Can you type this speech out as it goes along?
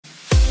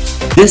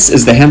This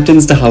is the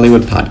Hamptons to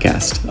Hollywood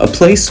podcast, a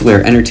place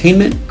where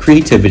entertainment,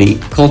 creativity,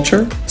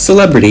 culture,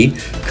 celebrity,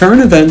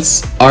 current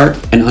events, art,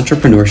 and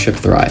entrepreneurship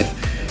thrive.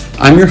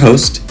 I'm your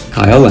host,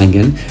 Kyle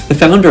Langen, the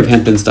founder of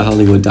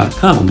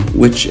HamptonsToHollywood.com,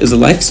 which is a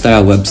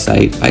lifestyle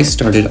website I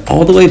started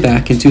all the way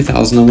back in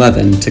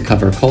 2011 to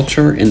cover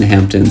culture in the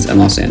Hamptons and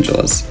Los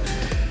Angeles.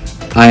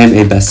 I am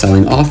a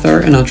best-selling author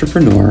and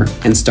entrepreneur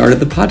and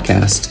started the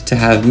podcast to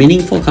have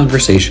meaningful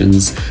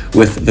conversations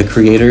with the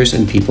creators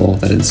and people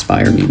that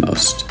inspire me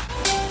most.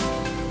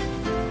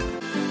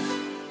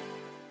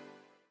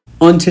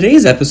 On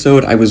today's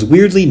episode, I was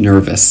weirdly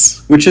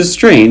nervous, which is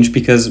strange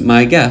because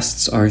my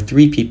guests are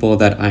three people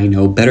that I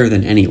know better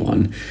than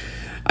anyone.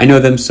 I know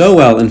them so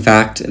well, in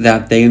fact,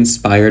 that they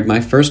inspired my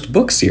first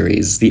book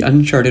series, The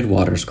Uncharted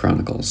Waters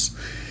Chronicles.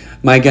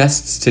 My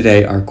guests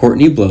today are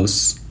Courtney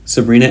Bloss,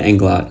 Sabrina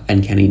Englot,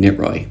 and Kenny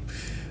Nitroy.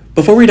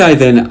 Before we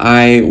dive in,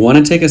 I want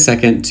to take a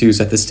second to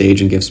set the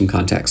stage and give some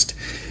context.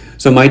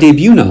 So my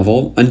debut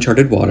novel,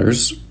 Uncharted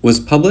Waters, was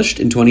published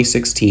in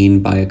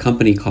 2016 by a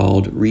company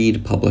called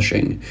Reed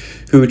Publishing,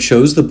 who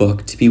chose the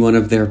book to be one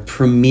of their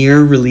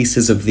premier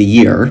releases of the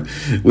year,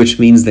 which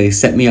means they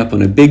set me up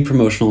on a big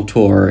promotional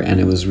tour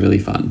and it was really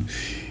fun.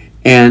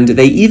 And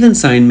they even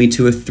signed me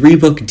to a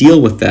 3-book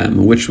deal with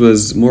them, which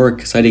was more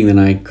exciting than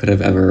I could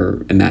have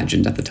ever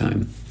imagined at the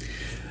time.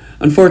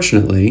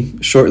 Unfortunately,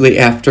 shortly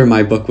after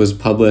my book was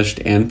published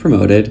and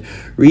promoted,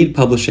 Reed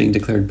Publishing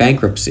declared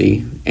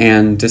bankruptcy,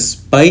 and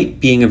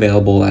despite being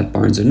available at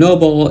Barnes &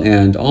 Noble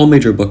and all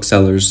major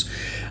booksellers,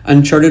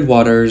 Uncharted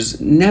Waters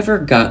never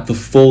got the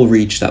full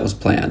reach that was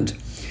planned.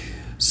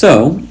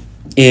 So,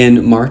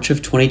 in March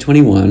of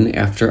 2021,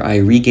 after I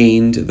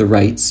regained the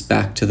rights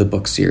back to the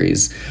book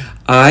series,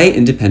 I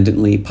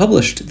independently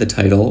published the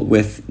title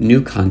with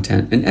new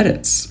content and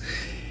edits.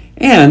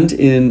 And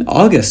in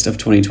August of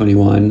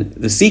 2021,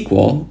 the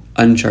sequel,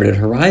 Uncharted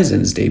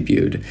Horizons,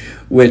 debuted,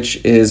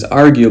 which is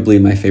arguably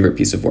my favorite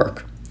piece of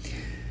work.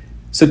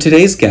 So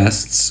today's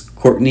guests,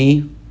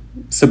 Courtney,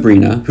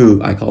 Sabrina,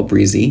 who I call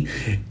Breezy,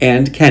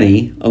 and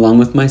Kenny, along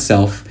with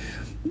myself,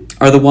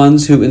 are the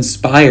ones who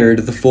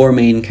inspired the 4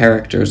 main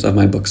characters of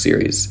my book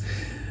series.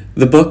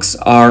 The books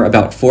are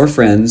about 4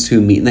 friends who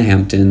meet in the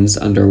Hamptons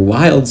under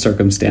wild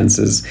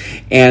circumstances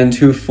and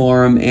who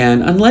form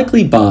an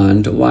unlikely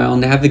bond while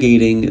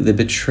navigating the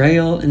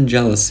betrayal and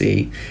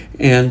jealousy,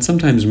 and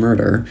sometimes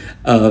murder,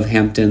 of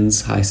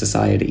Hampton's high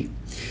society.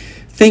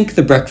 Think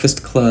The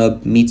Breakfast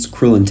Club meets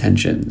Cruel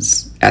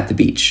Intentions at the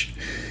beach.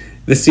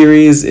 The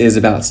series is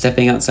about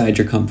stepping outside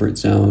your comfort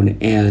zone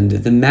and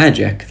the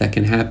magic that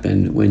can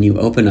happen when you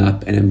open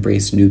up and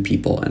embrace new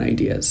people and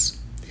ideas.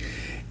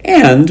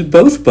 And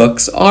both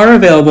books are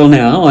available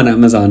now on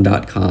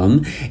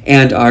Amazon.com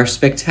and are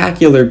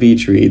spectacular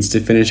beach reads to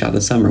finish out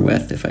the summer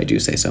with, if I do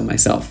say so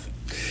myself.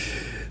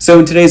 So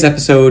in today's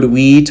episode,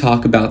 we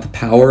talk about the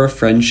power of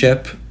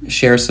friendship,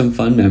 share some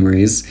fun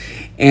memories,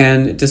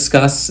 and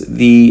discuss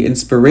the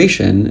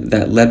inspiration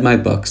that led my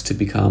books to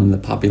become the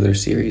popular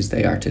series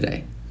they are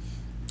today.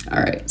 All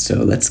right, so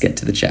let's get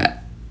to the chat.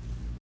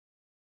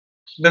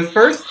 The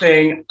first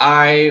thing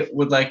I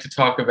would like to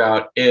talk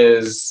about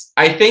is,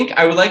 I think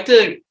I would like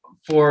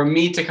for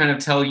me to kind of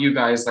tell you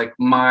guys like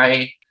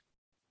and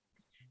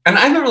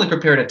I haven't really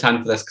prepared a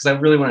ton for this because I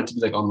really want it to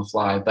be like on the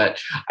fly,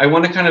 but I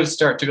want to kind of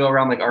start to go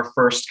around like our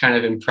first kind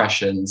of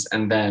impressions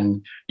and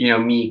then,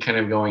 me kind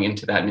of going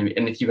into that.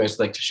 And if you guys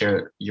would like to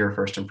share your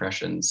first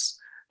impressions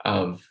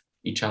of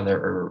each other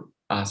or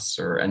us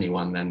or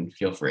anyone, then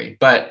feel free.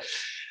 But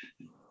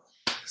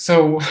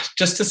so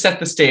just to set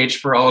the stage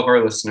for all of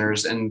our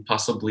listeners and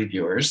possibly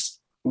viewers,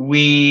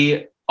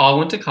 we all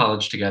went to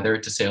college together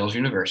at DeSales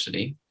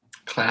University,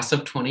 class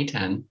of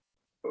 2010.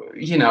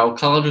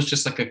 College was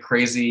just like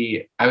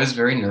I was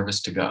very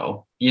nervous to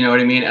go, you know what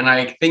I mean? And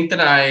I think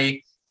that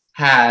I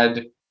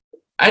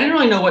didn't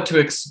really know what to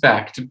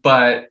expect, and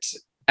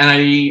I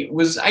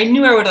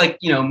knew I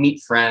would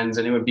meet friends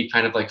and it would be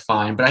kind of like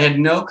fine, but I had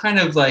no kind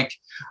of like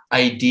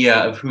idea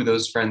of who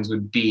those friends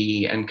would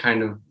be and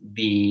kind of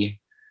the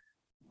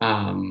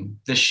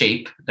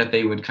shape that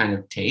they would kind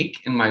of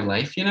take in my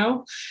life,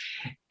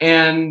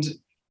 and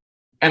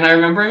I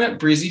remember I met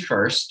Breezy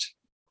first.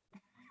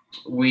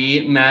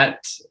 We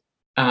met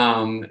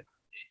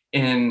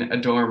in a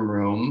dorm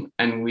room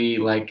and we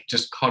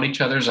just caught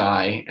each other's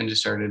eye and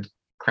just started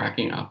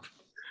cracking up,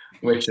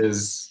 which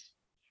is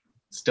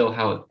still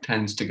how it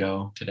tends to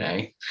go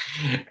today.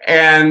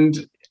 And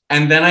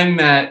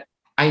then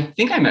I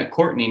think I met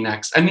Courtney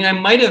next. I mean, I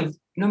might have,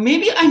 no,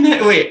 maybe I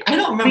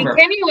don't remember.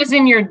 Kenny was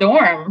in your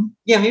dorm.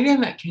 Yeah, maybe I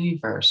met Kenny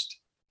first.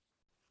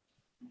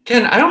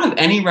 Ken, I don't have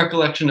any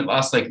recollection of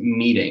us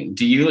meeting.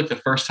 Do you, the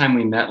first time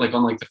we met,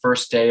 on the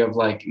first day of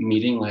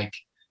meeting,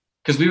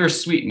 because we were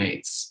suite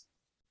mates?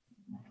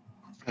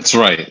 That's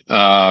right.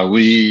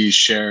 We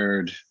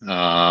shared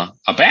a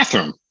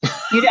bathroom.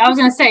 I was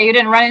going to say, you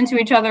didn't run into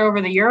each other over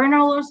the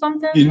urinal or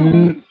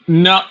something?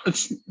 No,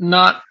 it's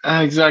not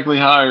exactly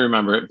how I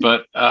remember it,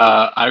 but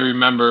I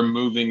remember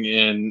moving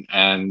in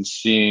and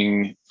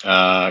seeing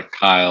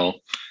Kyle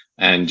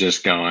and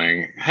just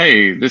going,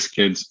 hey, this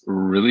kid's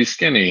really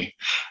skinny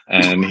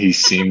and he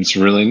seems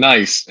really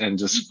nice and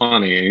just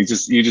funny. And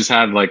you just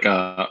had like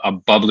a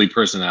bubbly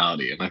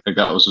personality. And I think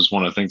that was just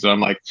one of the things that I'm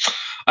like,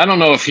 I don't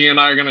know if he and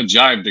I are going to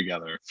jive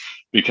together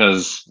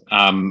because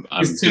I'm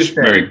just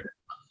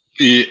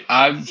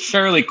I'm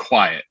fairly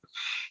quiet.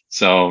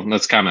 So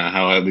that's kind of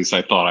how at least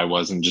I thought I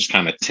was, and just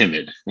kind of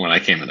timid when I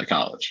came into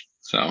college.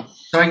 So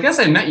I guess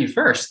I met you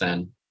first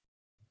then.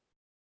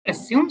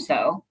 Assume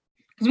so.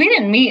 Because we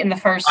didn't meet in the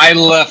first. I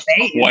left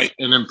days. quite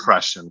an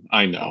impression.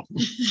 I know.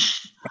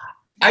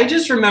 I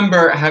just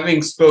remember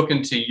having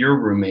spoken to your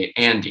roommate,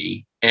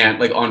 Andy, and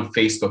like on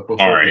Facebook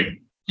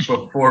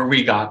before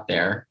we got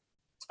there.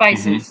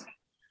 Spices. Mm-hmm.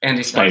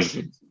 Andy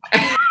Spices.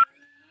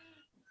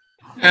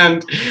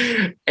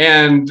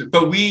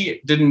 But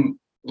we didn't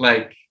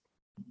like,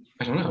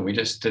 I don't know, we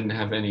just didn't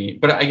have any,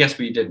 but I guess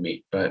we did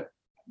meet, but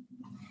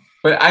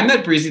I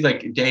met Breezy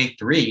like day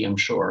 3, I'm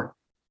sure.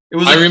 It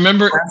was. I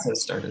remember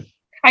classes started.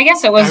 I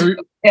guess it was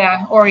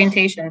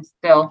orientation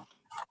still.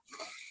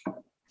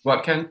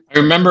 What, Ken? I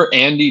remember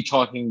Andy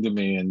talking to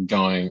me and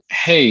going,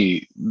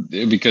 hey,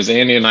 because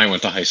Andy and I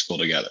went to high school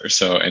together.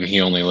 So, and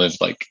he only lived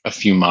like a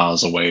few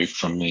miles away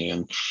from me.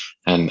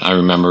 And I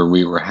remember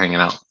we were hanging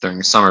out during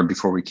the summer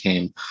before we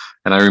came.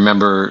 And I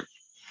remember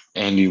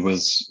Andy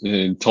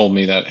told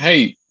me that,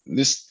 hey,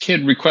 this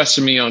kid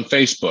requested me on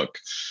Facebook.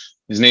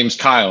 His name's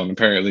Kyle. And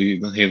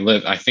apparently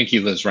I think he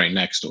lives right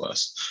next to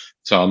us.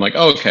 So I'm like,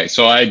 oh, okay.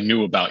 So I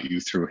knew about you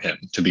through him,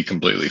 to be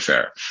completely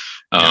fair.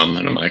 And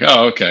I'm like,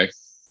 oh, okay.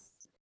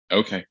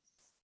 Okay.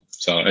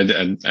 So,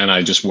 and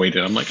I just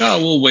waited. I'm like, oh,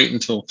 we'll wait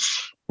until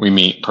we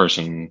meet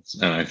person.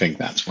 And I think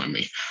that's when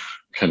we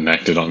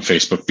connected on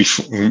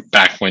Facebook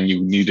back when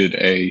you needed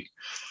a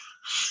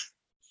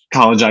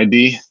college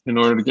ID in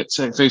order to get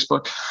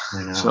Facebook.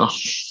 So,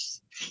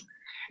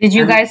 did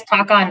you guys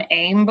talk on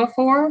AIM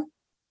before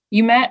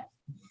you met?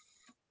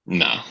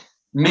 No.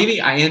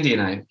 Maybe Andy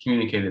and I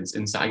communicated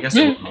inside. I guess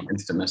it was on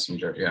Instant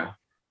Messenger. Yeah.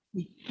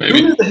 Maybe.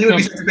 Who knew that he would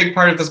be such a big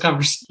part of this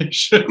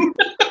conversation?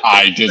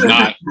 I did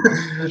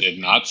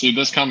not see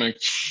this coming.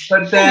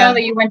 But I didn't know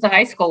that you went to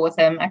high school with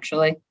him,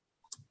 actually.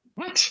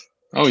 What?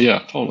 Oh yeah,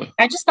 totally.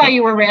 I just thought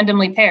you were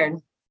randomly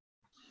paired.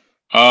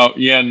 Oh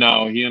yeah,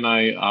 no. He and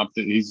I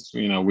opted.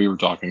 We were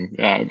talking.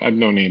 I've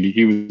known Andy.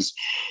 He was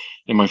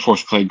in my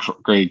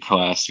 4th grade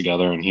class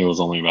together, and he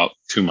was only about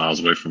 2 miles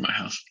away from my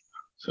house.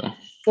 So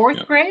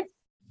 4th grade?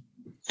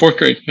 4th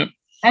grade, yep.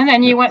 And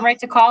then you went right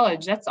to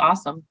college. That's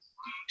awesome.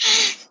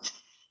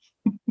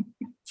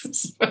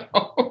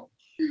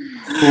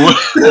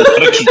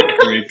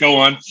 Go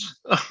on.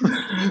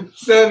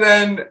 So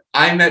then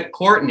I met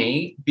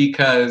Courtney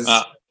because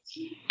my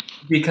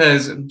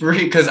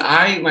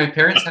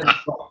parents hadn't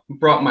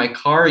brought my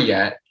car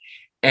yet,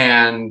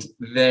 and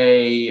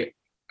I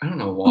don't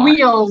know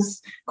why.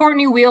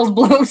 Courtney Wheels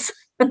blows.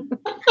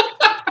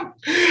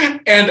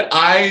 And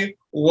I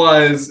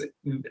was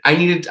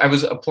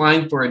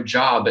applying for a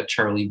job at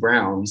Charlie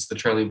Brown's, the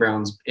Charlie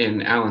Brown's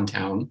in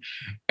Allentown,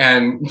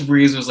 and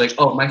Breeze was like,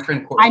 "Oh, my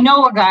friend Courtney." I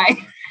know a guy.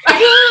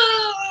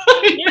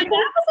 Yeah, that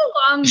was a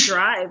long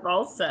drive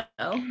also.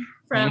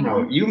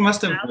 You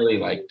must have really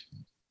liked.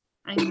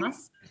 I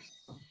must.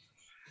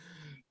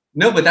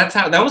 No, but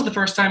that was the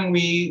first time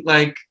we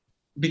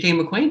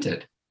became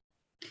acquainted.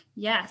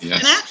 Yes. And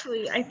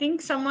actually, I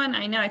think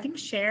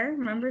Cher,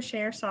 remember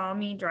Cher saw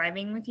me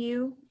driving with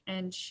you,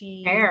 and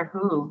she... Cher,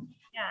 who?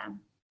 Yeah,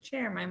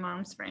 Cher, my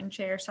mom's friend.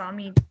 Cher saw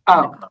me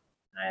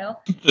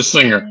the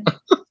singer.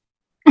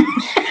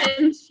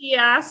 And she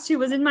asked who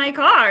was in my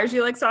car. She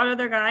saw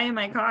another guy in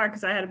my car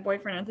because I had a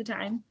boyfriend at the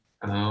time.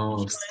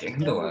 Oh,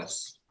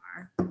 scandalous.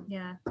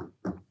 Yeah.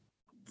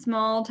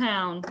 Small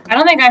town. I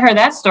don't think I heard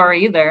that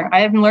story either.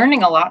 I am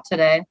learning a lot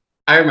today.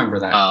 I remember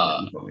that.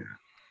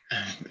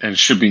 And it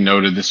should be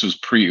noted, this was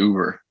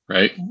pre-Uber,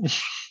 right?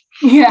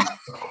 Yeah.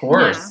 Of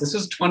course. Yeah. This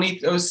was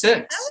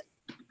 2006.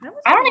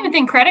 I don't even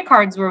think credit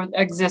cards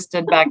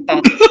existed back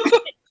then.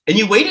 And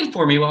you waited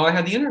for me while I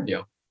had the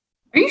interview.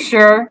 Are you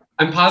sure?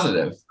 I'm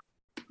positive.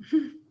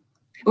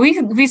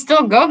 We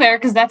still go there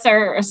because that's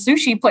our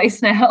sushi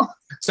place now.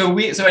 So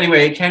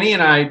anyway, Kenny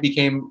and I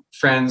became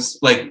friends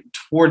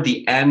toward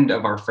the end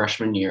of our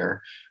freshman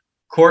year.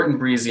 Court and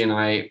Breezy and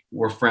I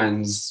were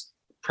friends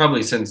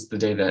probably since the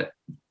day that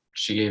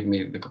she gave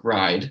me the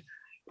ride.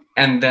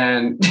 And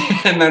then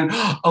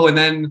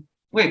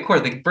wait,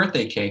 Court, the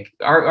birthday cake.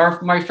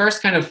 My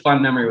first kind of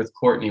fun memory with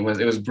Courtney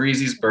was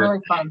Breezy's birthday.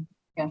 Really fun.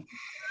 Yeah.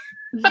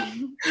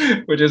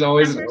 Which is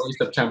always in early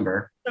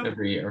September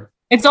every year.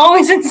 It's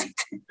always in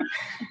September.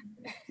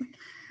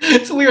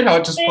 It's weird how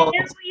it just falls.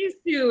 Really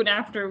soon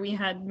after we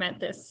had met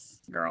this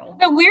girl.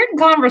 A weird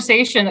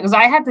conversation because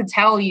I had to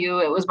tell you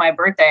it was my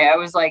birthday. I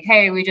was like,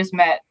 hey, we just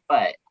met,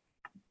 but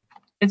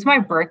it's my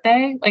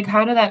birthday.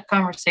 How did that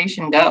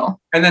conversation go?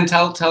 And then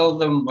tell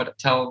them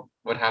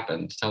what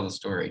happened. Tell the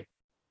story,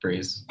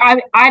 Breeze.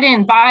 I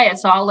didn't buy it,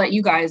 so I'll let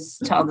you guys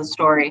tell the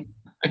story.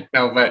 I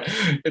know, but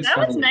that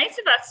was nice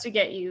of us to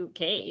get you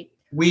cake.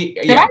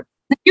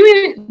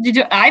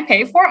 Did I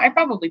pay for it? I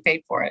probably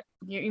paid for it.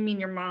 You mean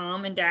your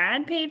mom and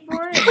dad paid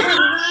for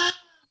it?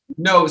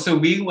 No, so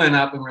we went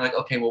up and we're like,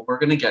 okay, well, we're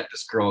gonna get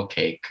this girl a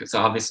cake. So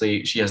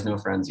obviously she has no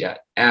friends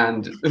yet,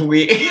 and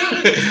we,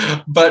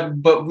 but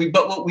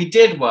what we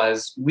did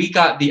was we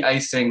got the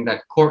icing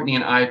that Courtney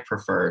and I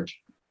preferred.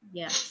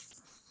 Yes.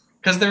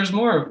 Because there's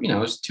more,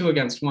 it's 2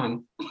 against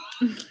 1.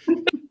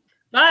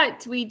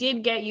 But we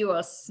did get you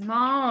a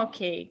small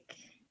cake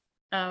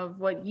of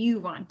what you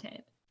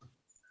wanted.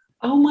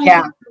 Oh my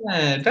God,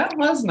 that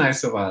was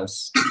nice of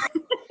us.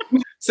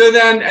 So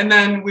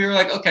then we were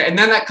like, okay, and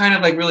then that kind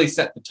of like really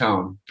set the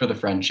tone for the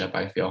friendship,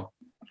 I feel.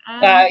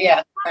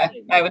 Yeah,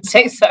 I would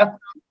say so.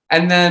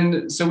 And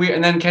then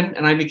Ken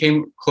and I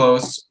became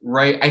close,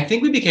 right? I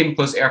think we became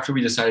close after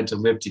we decided to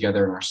live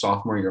together in our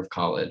sophomore year of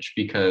college,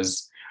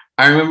 because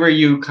I remember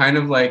you would kind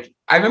of like,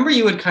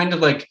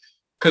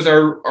 because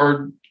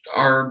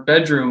our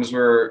bedrooms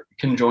were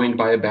conjoined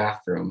by a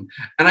bathroom.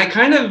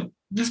 And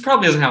this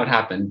probably isn't how it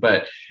happened,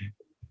 but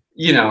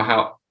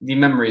how the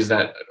memories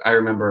that I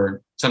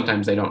remember,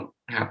 sometimes they don't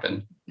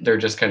happen. They're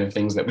just kind of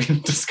things that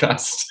we've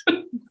discussed.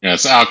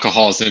 Yes,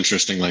 alcohol is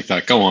interesting like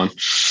that. Go on.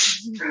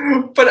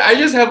 But I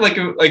just have like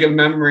a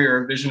memory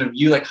or a vision of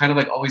you like kind of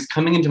like always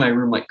coming into my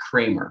room like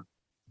Kramer,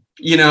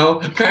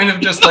 kind of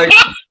just like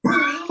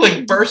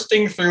like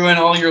bursting through in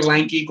all your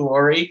lanky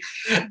glory,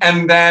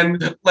 and then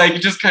like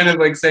just kind of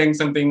like saying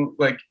something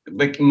like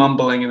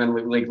mumbling and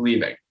then like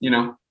leaving,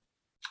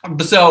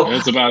 So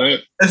that's about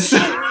it.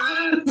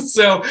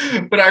 So,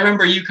 but I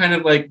remember you kind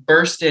of like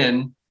burst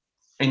in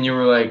and you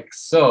were like,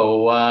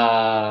 so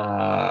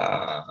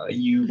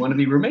you want to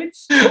be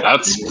roommates?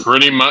 That's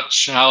pretty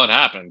much how it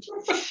happened.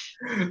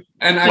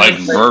 And I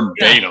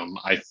verbatim,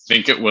 I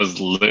think it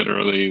was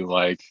literally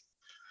like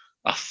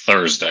a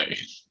Thursday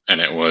and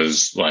it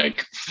was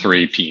like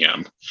 3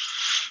 p.m.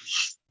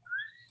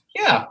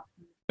 Yeah,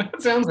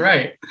 that sounds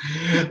right.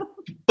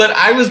 But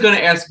I was going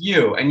to ask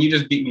you, and you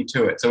just beat me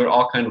to it. So it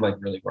all kind of like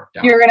really worked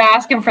out. You were going to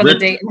ask him for the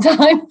date and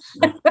time.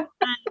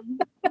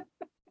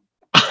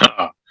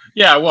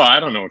 Yeah, well, I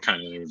don't know what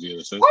kind of interview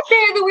this is. What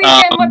day of the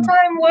weekend? What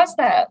time was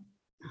that?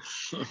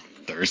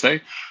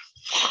 Thursday.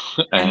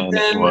 And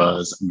it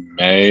was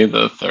May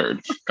the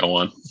 3rd. Go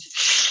on.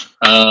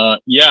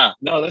 Yeah,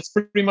 no, that's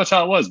pretty much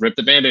how it was. Rip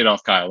the Band-Aid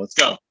off, Kyle. Let's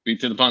go. Beat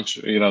to the punch.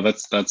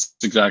 That's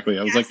exactly.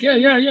 I was like,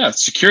 yeah.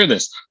 Secure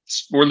this.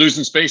 We're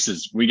losing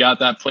spaces. We got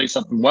that place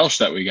up in Welsh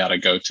that we got to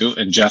go to,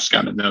 and Jeff's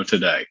got to know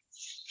today.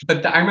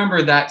 But I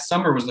remember that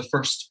summer was the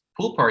first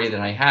pool party that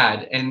I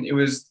had, and it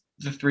was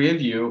the 3 of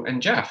you and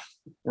Jeff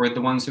were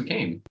the ones who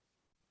came.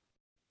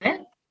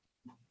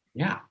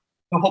 Yeah.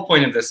 The whole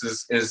point of this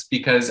is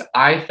because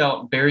I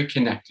felt very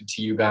connected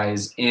to you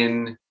guys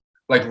in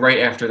like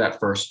right after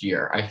that first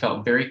year. I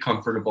felt very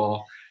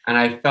comfortable, and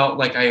I felt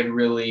like I had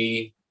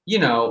really,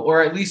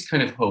 or at least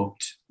kind of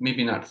hoped,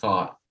 maybe not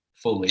thought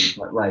fully,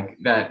 but like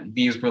that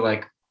these were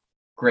like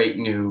great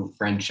new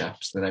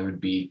friendships that I would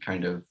be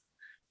kind of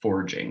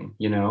forging,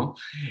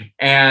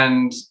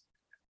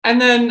 And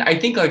then I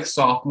think like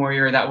sophomore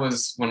year, that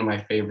was one of my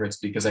favorites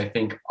because I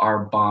think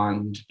our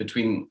bond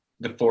between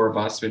the 4 of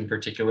us in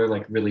particular,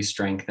 like really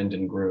strengthened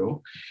and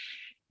grew.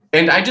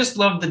 And I just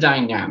love the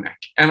dynamic.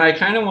 And I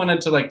kind of wanted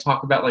to like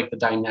talk about like the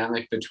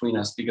dynamic between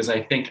us because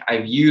I think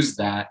I've used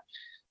that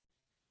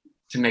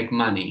to make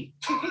money.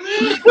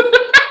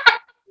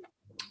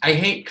 I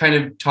hate kind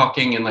of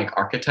talking in like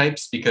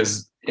archetypes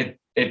because it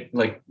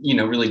like,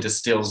 really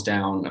distills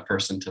down a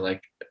person to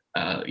like,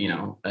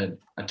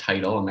 a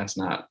title, and that's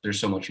not, there's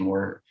so much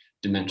more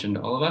dimension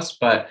to all of us.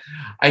 But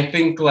I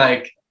think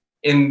like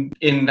in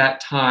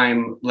that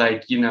time,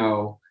 like,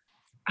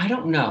 I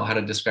don't know how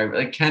to describe it.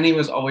 Like Kenny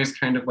was always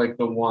kind of like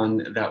the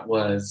one that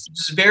was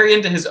just very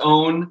into his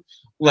own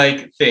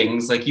like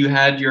things. Like you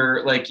had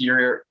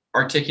your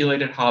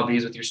articulated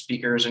hobbies with your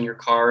speakers and your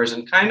cars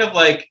and kind of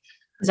like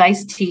his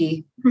iced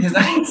tea.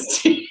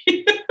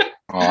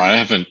 Oh, I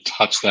haven't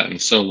touched that in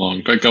so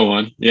long, but go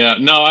on. Yeah,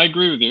 no, I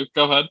agree with you.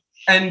 Go ahead.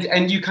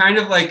 And you kind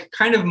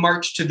of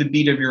march to the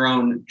beat of your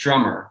own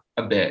drummer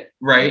a bit,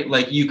 right?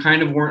 Like you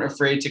kind of weren't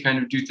afraid to kind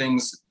of do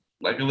things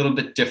like a little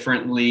bit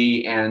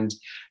differently, and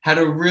had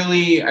a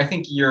really, I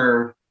think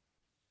your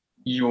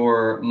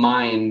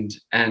mind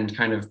and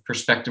kind of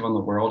perspective on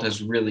the world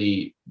has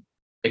really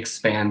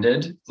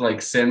expanded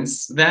like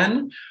since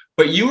then.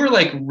 But you were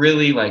like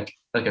really like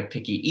a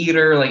picky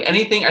eater, like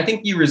anything. I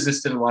think you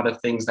resisted a lot of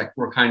things that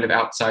were kind of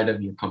outside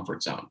of your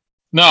comfort zone.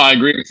 No, I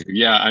agree with you.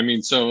 Yeah, I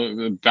mean, so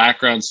the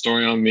background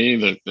story on me,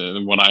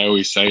 what I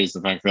always say is the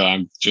fact that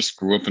I just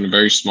grew up in a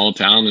very small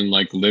town and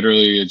like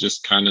literally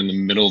just kind of in the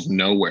middle of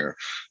nowhere.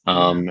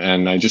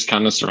 And I just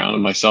kind of surrounded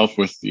myself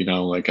with,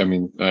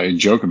 I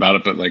joke about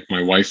it, but like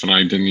my wife and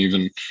I didn't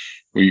even,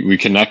 we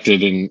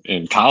connected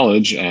in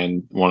college.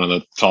 And one of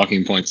the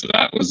talking points of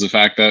that was the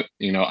fact that,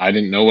 I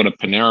didn't know what a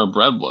Panera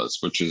Bread was,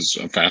 which is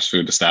a fast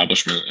food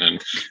establishment.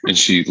 And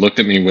she looked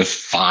at me with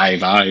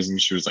 5 eyes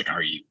and she was like,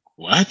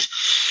 what?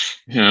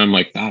 And I'm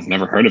like, I've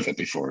never heard of it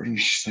before. And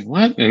she's like,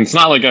 what? And it's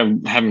not like I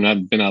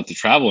haven't been out to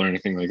travel or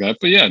anything like that,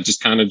 but yeah,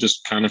 just kind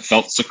of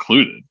felt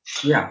secluded.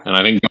 Yeah. And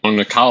I think going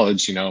to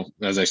college,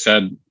 as I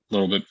said a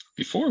little bit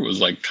before, it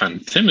was like kind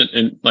of timid,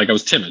 and like I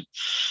was timid.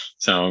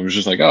 So I was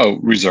just like, oh,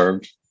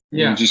 reserved.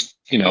 Yeah. And just,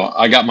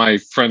 I got my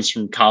friends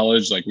from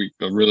college, like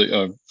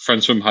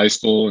friends from high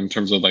school in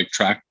terms of like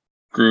track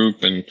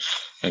group and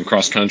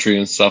cross country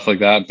and stuff like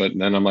that. But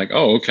then I'm like,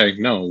 oh, okay,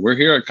 no, we're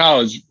here at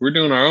college. We're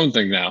doing our own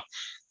thing now.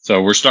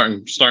 So we're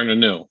starting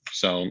anew.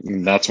 So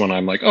that's when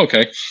I'm like,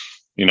 okay,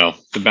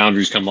 the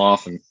boundaries come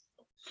off, and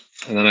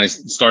then I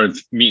started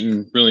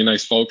meeting really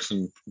nice folks,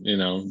 and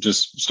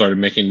just started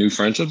making new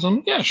friendships. I'm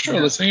like, yeah, sure,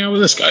 let's hang out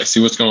with this guy,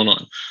 see what's going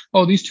on.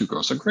 Oh, these two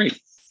girls are great.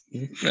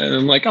 And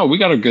I'm like, oh, we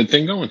got a good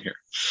thing going here.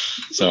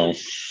 So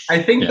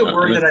I think the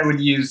word that I would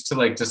use to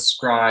like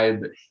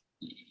describe,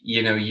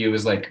 you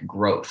is like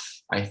growth,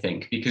 I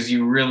think, because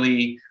you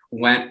really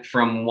went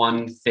from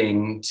one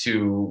thing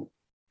to,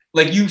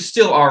 like, you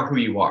still are who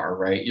you are,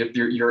 right?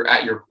 You're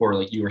at your core,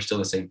 like, you are still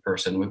the same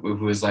person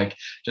who is like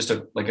just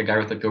a guy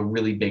with like a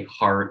really big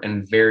heart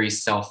and very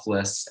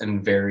selfless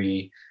and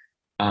very,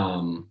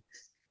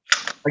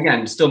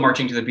 again, still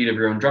marching to the beat of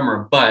your own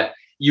drummer, but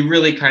you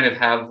really kind of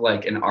have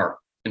like an arc.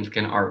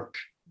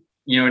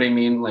 You know what I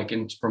mean? Like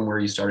from where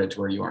you started to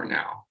where you are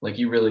now. Like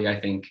you really, I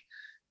think.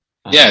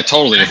 Yeah,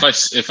 totally. If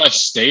I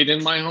stayed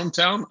in my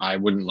hometown, I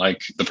wouldn't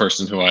like the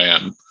person who I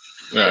am,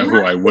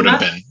 who I would have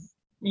been.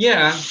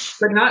 Yeah,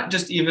 but not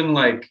just even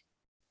like,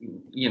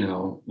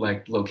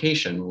 like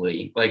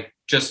locationally, like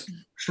just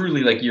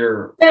truly like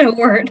your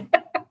word.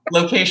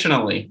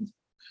 Locationally.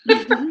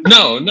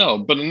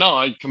 No,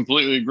 I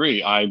completely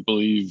agree. I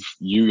believe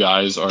you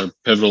guys are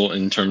pivotal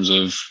in terms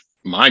of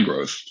my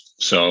growth.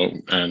 So,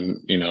 and,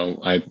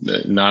 I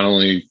not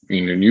only,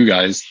 you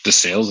guys, the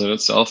sales in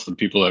itself, the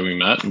people that we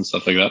met and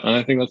stuff like that. And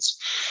I think that's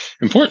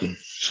important.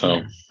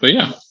 So, but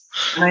yeah.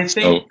 And I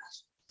think,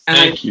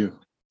 thank you.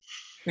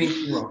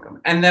 You're welcome.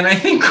 And then I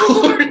think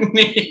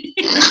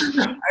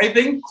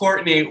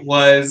Courtney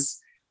was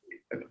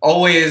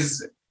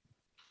always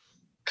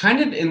kind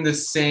of in the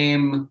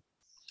same,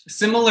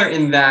 similar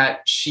in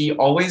that she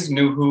always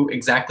knew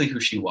exactly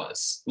who she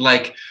was.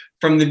 Like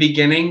from the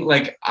beginning,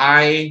 like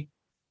I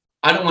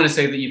don't want to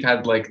say that you've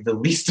had like the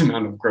least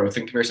amount of growth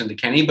in comparison to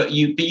Kenny, but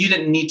you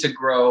didn't need to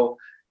grow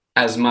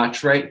as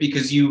much, right?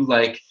 Because you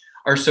like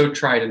are so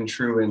tried and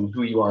true in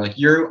who you are. Like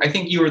I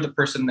think you are the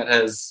person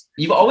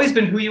you've always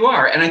been who you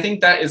are. And I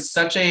think that is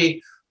such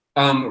a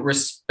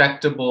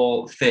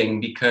respectable thing,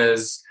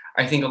 because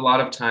I think a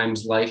lot of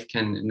times life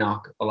can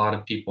knock a lot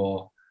of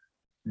people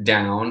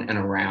down and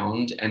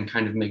around and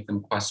kind of make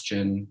them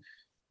question,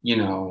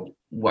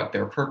 what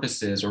their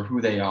purpose is or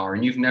who they are.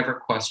 And you've never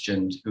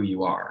questioned who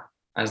you are.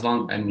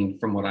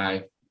 From what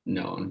I've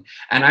known.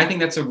 And I think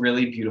that's a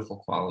really beautiful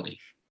quality.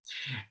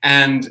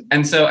 And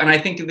I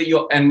think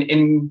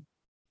that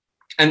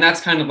and that's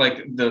kind of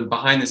like the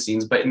behind the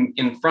scenes, but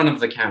in front of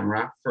the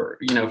camera, for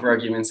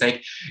argument's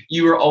sake,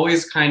 you were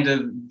always kind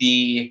of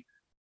the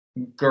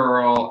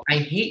girl. I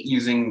hate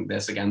using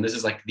this again. This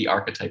is like the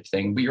archetype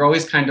thing, but you're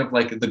always kind of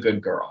like the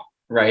good girl,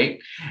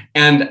 right?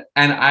 And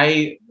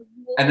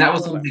that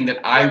was something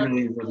that I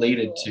really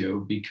related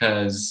to,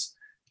 because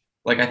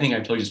like, I think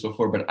I've told you this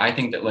before, but I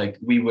think that like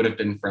we would have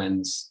been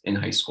friends in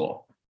high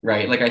school,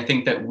 right? Like, I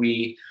think that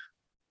we,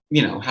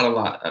 had a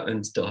lot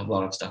and still have a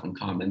lot of stuff in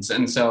common.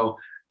 And so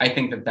I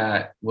think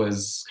that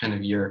was kind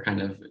of your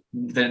kind of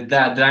the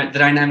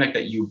dynamic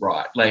that you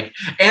brought, like,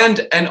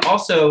 and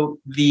also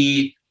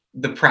the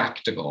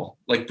practical,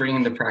 like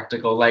bringing the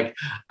practical, like,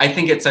 I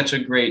think it's such a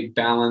great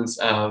balance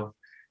of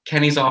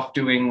Kenny's off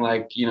doing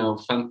like,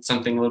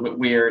 something a little bit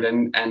weird,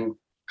 and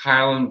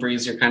Kyle and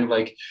Breeze are kind of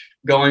like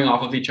going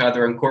off of each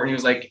other, and Courtney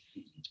was like,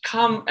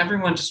 come,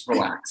 everyone just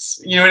relax.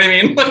 You know what I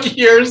mean? Like,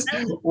 here's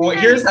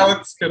how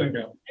it's gonna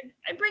go.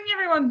 I bring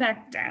everyone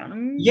back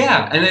down.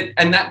 Yeah,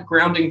 and that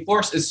grounding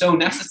force is so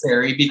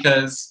necessary,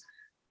 because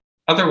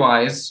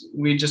otherwise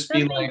we just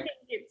be like,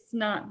 it's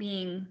not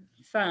being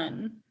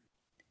fun.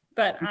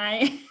 But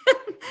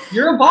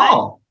you're a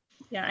ball.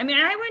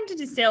 I went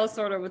into sales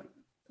sort of with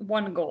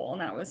one goal,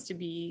 and that was to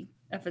be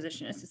a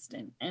physician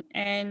assistant,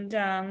 and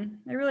I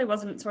really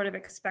wasn't sort of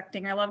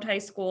expecting. I loved high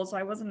school, so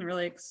I wasn't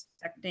really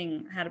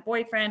expecting. I had a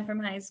boyfriend from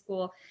high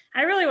school.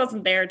 I really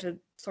wasn't there to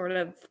sort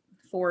of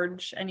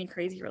forge any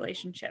crazy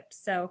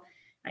relationships. So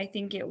I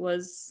think it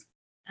was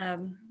a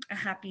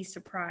happy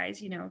surprise,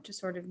 to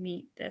sort of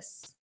meet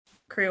this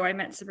crew. I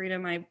met Sabrina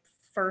my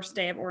first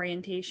day of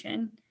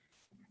orientation,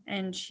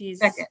 and she's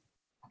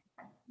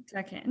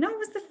second. No, it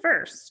was the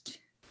first.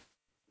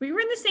 We were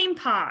in the same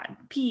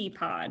P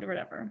pod or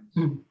whatever.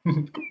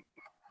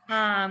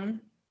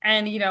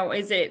 And,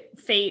 is it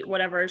fate,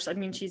 whatever?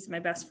 She's my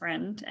best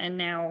friend. And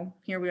now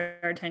here we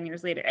are 10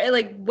 years later.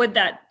 Would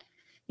that,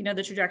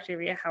 the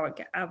trajectory of how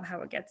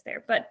it gets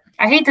there. But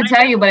I hate to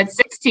tell you, but it's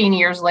 16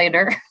 years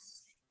later.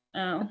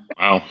 Oh.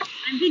 Wow.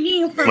 I'm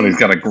thinking when he's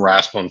got a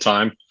grasp on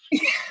time.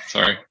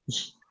 Sorry.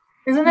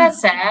 Isn't that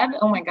sad?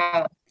 Oh my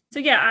God. So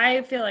yeah,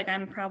 I feel like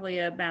I'm probably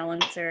a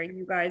balancer.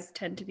 You guys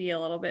tend to be a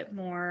little bit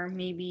more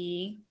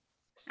maybe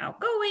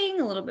outgoing,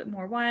 a little bit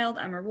more wild.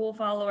 I'm a rule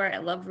follower. I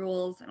love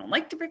rules. I don't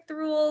like to break the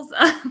rules.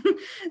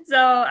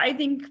 So I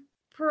think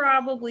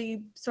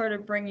probably sort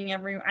of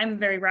I'm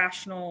very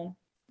rational,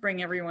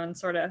 bring everyone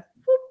sort of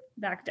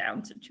back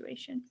down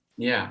situation.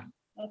 Yeah.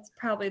 That's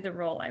probably the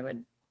role I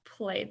would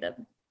play the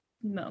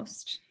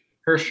most.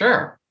 For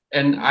sure.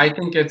 And I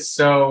think it's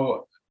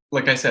so,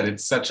 like I said,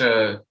 it's such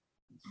the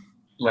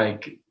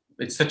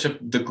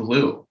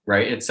glue,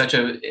 right? It's such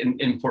an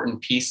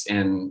important piece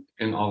in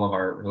all of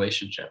our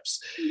relationships.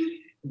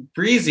 Mm-hmm.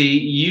 Breezy,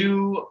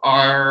 you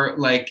are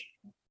like,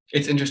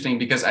 it's interesting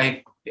because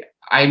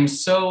I'm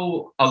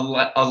so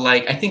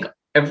alike. I think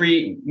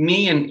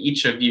me and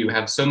each of you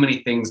have so many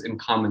things in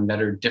common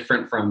that are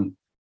different from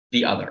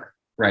the other,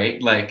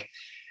 right? Like,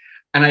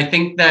 and I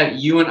think that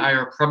you and I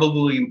are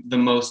probably the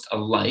most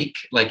alike,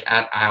 like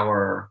at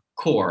our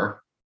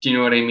core. Do you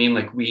know what I mean?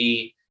 Like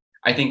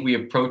I think we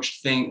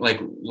approach things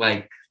like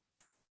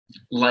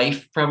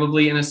life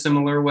probably in a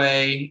similar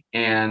way,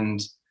 and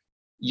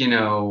you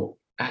know,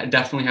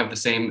 definitely have the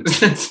same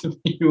sense of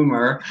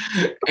humor,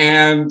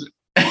 and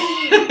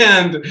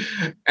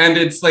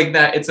it's like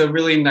that. It's a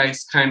really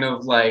nice kind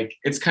of like,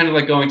 it's kind of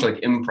like going to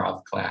like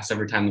improv class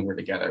every time that we're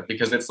together,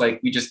 because it's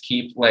like we just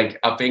keep like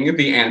upping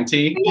the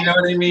ante. You know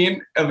what I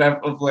mean?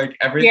 Of like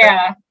everything.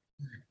 Yeah.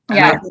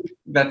 And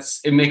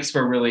it makes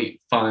for a really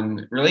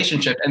fun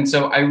relationship. And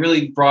so I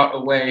really brought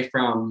away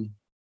from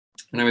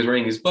when I was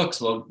writing these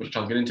books, which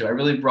I'll get into, I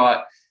really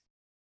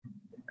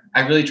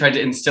tried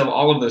to instill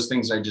all of those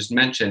things I just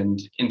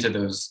mentioned into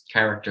those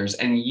characters.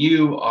 And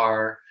you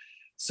are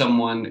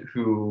someone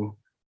who,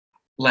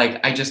 like,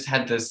 I just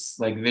had this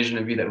like vision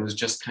of you that was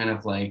just kind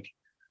of like,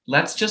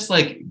 let's just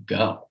like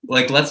go.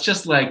 Like, let's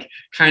just like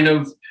kind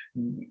of,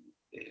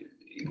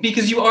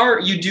 because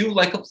you do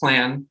like a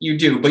plan, you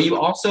do, but you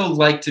also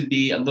like to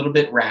be a little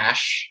bit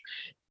rash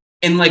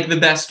in like the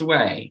best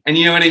way. And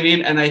you know what I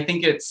mean? And I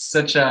think it's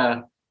such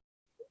an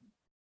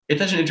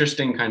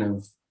interesting kind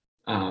of,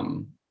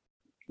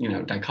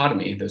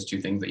 dichotomy, those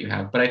two things that you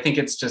have. But I think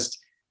it's just,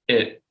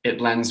 it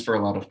lends for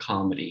a lot of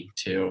comedy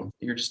too.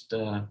 You're just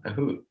a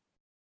hoot.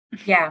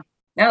 Yeah.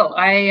 No,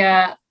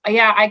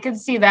 I could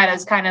see that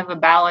as kind of a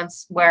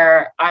balance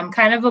where I'm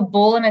kind of a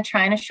bull in a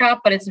china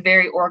shop, but it's a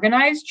very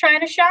organized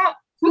china shop.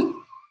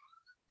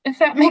 If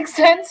that makes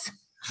sense.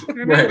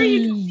 Remember, right.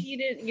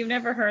 You've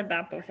never heard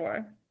that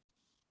before.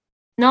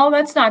 No,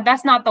 that's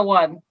not the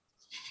one.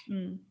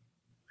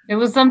 It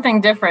was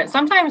something different.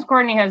 Sometimes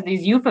Courtney has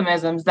these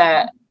euphemisms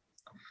that,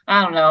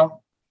 I don't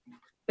know,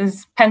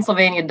 this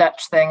Pennsylvania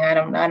Dutch thing I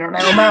don't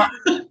know about.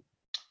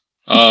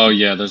 Oh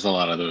yeah, there's a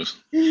lot of those.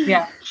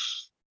 Yeah.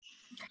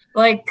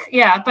 Like,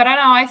 yeah, but I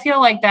don't know, I feel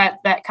like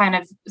that kind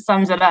of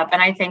sums it up.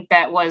 And I think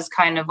that was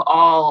kind of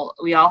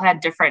we all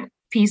had different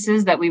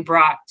pieces that we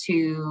brought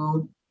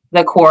to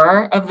the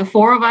core of the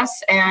four of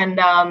us. And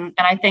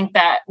I think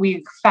that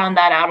we found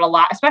that out a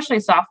lot, especially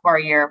sophomore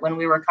year when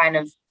we were kind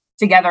of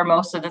together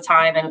most of the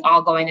time and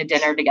all going to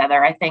dinner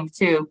together, I think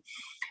too.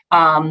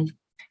 And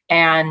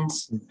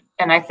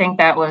I think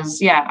that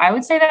was, I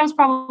would say that was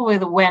probably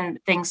when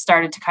things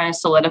started to kind of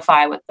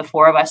solidify with the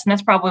four of us. And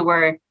that's probably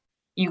where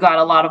you got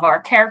a lot of our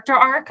character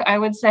arc, I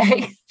would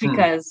say,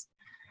 because,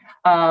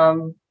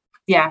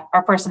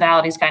 our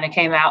personalities kind of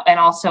came out, and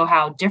also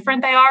how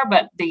different they are,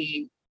 but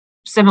the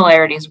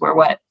similarities were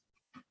what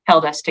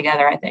held us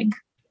together, I think.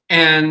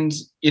 And,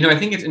 I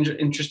think it's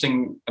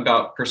interesting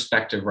about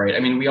perspective, right? I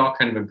mean, we all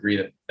kind of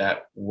agree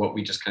that what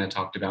we just kind of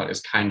talked about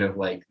is kind of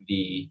like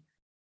the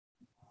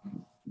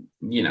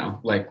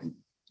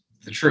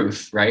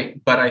truth,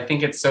 right? But I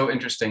think it's so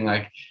interesting.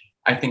 Like,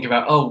 I think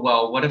about,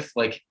 what if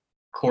like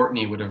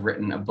Courtney would have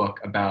written a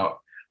book about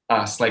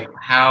us? Like,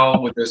 how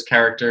would those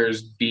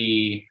characters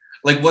be?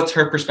 Like, what's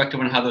her perspective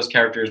on how those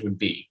characters would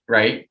be,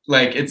 right?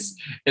 Like, it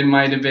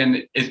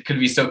could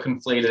be so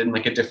conflated in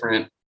like a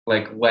different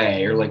like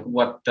way, or like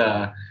what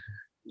the,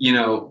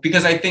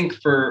 because I think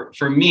for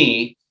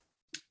me,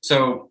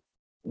 so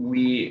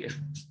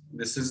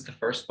this is the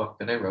first book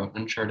that I wrote,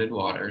 Uncharted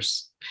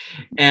Waters.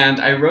 And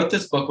I wrote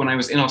this book when I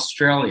was in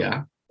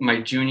Australia, my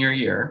junior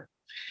year.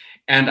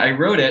 And I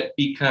wrote it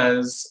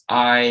because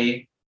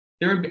it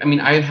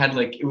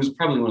was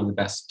probably one of the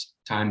best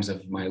times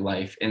of my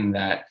life, in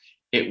that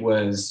it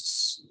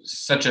was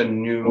such a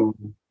new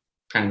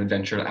kind of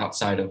adventure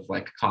outside of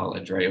like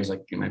college, right? It was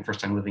like my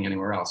first time living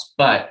anywhere else.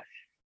 But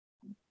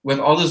with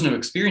all those new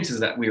experiences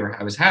that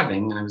I was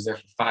having, and I was there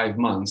for 5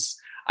 months,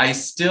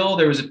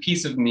 there was a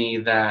piece of me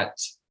that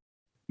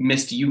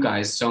missed you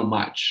guys so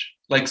much,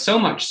 like so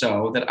much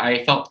so that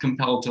I felt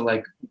compelled to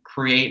like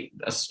create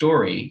a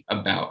story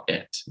about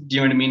it. Do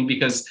you know what I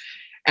mean?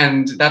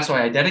 And that's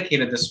why I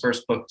dedicated this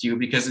first book to you,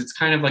 because it's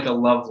kind of like a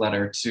love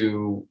letter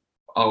to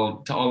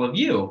all of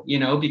you,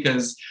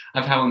 because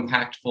of how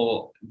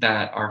impactful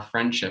that our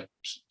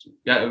friendships,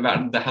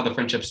 about how the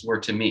friendships were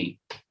to me.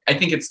 I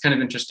think it's kind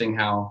of interesting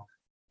how,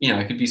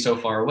 I could be so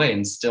far away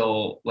and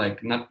still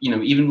like not,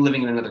 even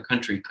living in another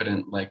country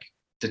couldn't like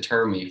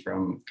deter me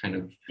from kind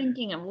of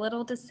thinking of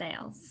Little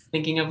DeSales.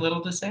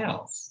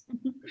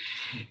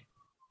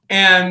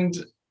 And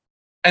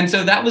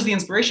so that was the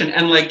inspiration.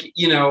 And like,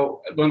 you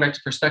know, going back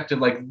to perspective,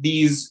 like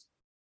these,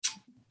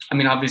 I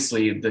mean,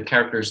 obviously the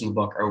characters in the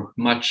book are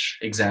much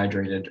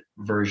exaggerated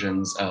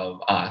versions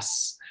of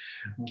us,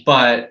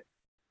 but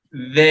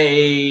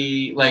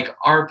they, like,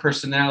 our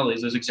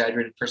personalities, those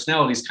exaggerated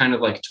personalities kind of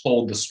like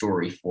told the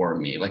story for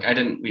me. Like I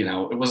didn't, you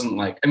know, it wasn't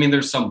like, I mean,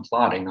 there's some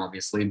plotting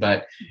obviously,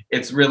 but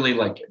it's really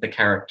like the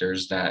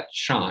characters that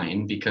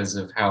shine because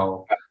of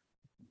how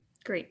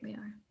great we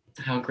are.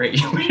 How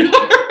great we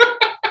are.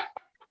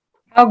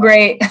 How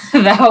great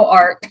thou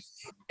art.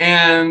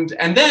 And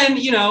then,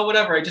 you know,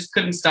 whatever, I just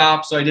couldn't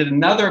stop. So I did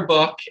another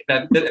book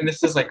and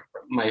this is like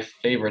my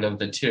favorite of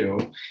the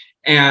two.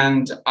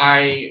 And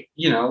I,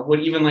 you know, would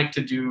even like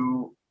to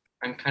do,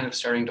 I'm kind of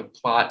started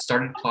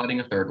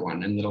plotting a third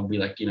one, and it'll be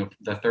like, you know,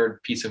 the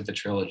third piece of the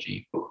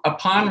trilogy.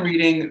 Upon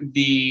reading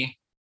the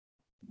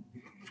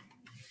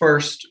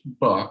first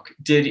book,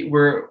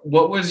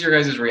 what was your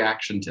guys'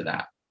 reaction to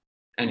that?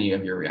 Any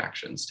of your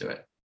reactions to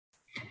it?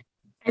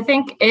 I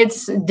think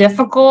it's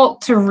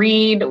difficult to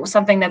read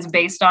something that's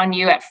based on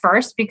you at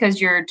first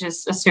because you're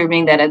just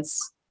assuming that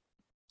it's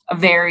a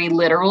very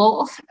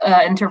literal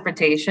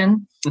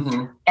interpretation.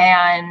 Mm-hmm.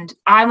 And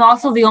I'm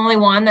also the only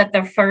one that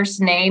the first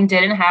name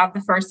didn't have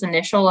the first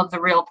initial of the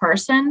real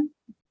person.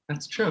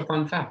 That's true.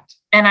 Fun fact.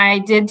 And I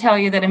did tell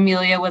you that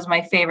Amelia was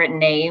my favorite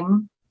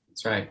name.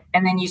 That's right.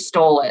 And then you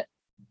stole it.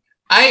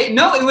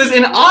 No, it was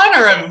in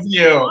honor of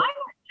you.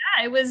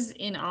 Yeah, it was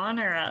in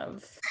honor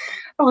of.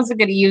 I wasn't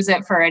going to use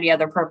it for any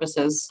other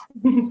purposes.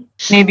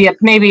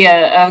 maybe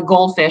a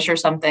goldfish or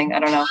something. I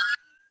don't know.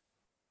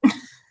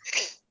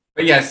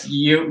 But yes,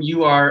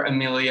 you are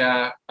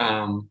Amelia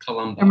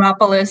Columbo.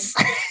 Hermopolis.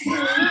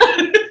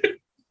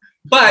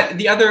 But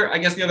the other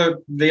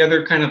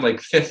kind of like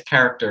fifth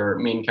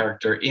main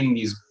character in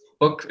this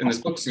book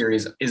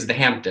series is the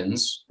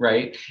Hamptons,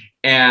 right?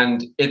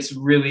 And it's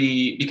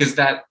really because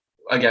that,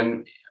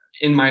 again,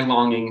 in my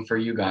longing for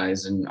you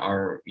guys and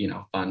our, you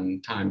know,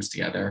 fun times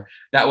together,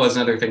 that was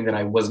another thing that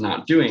I was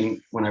not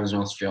doing when I was in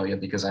Australia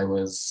because I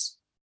was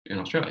in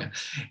Australia.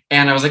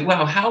 And I was like,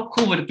 wow, how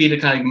cool would it be to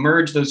kind of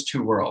merge those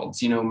two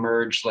worlds, you know,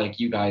 merge like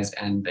you guys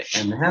and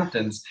the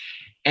Hamptons.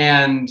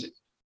 And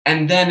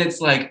then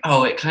it's like,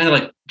 oh, it kind of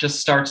like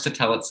just starts to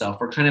tell itself.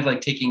 We're kind of like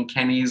taking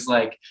Kenny's,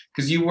 like,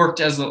 because you worked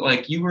as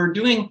didn't you work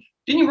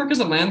as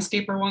a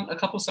landscaper a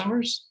couple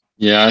summers?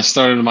 Yeah, I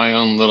started my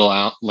own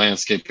little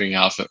landscaping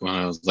outfit when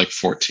I was like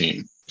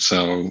 14.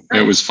 So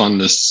It was fun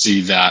to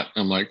see that.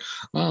 I'm like,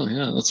 oh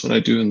yeah, that's what I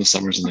do in the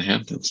summers in the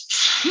Hamptons.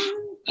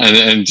 I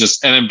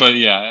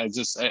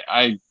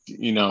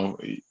you know,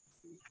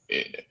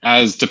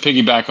 as to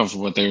piggyback off of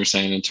what they were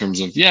saying in terms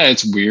of, yeah,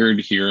 it's weird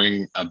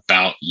hearing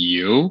about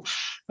you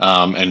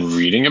and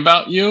reading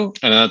about you.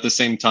 And at the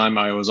same time,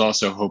 I was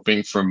also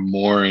hoping for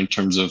more in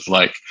terms of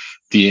like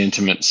the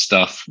intimate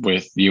stuff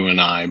with you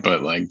and I,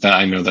 but like that,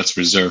 I know that's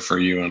reserved for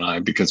you and I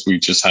because we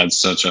just had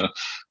such a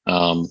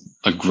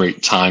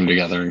great time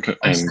together in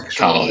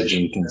college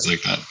and things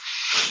like that.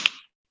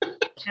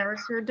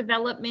 Character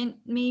development,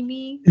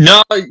 maybe?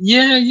 No,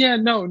 yeah,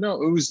 no.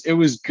 It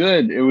was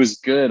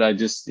good. I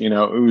just, you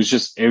know,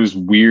 it was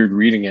weird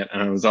reading it,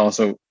 and I was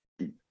also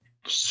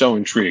so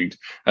intrigued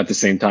at the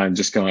same time,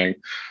 just going,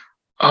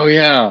 oh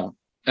yeah.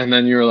 And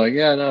then you were like,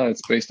 yeah, no,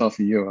 it's based off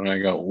of you, and I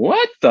go,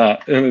 what the?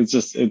 And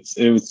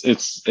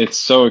it's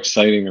so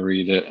exciting to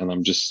read it, and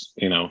I'm just,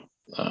 you know,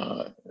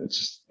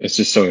 it's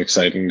just so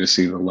exciting to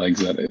see the legs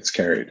that it's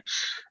carried,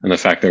 and the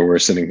fact that we're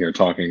sitting here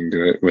talking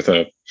to it with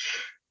a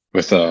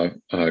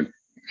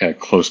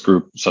close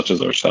group such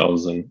as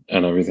ourselves and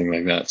everything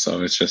like that.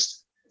 So it's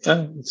just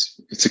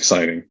it's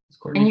exciting.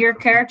 And your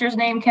character's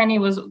name, Kenny,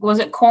 was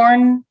it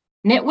Corn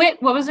Nitwit?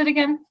 What was it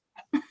again?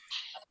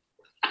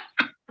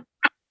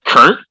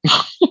 Kurt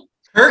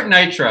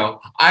Nitro.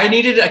 I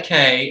needed a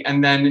K,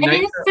 and then Nitro.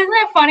 Isn't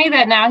it funny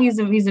that now he's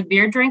a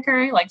beer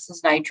drinker? He likes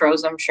his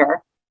nitros, I'm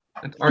sure.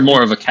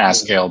 More of a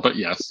cask ale, but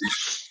yes.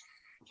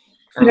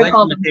 They're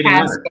called a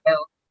cask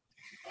ale.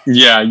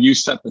 Yeah, you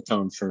set the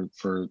tone for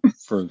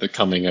the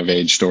coming of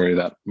age story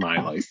that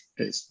my life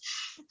is.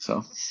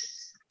 So,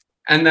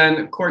 and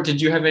then Court,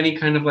 did you have any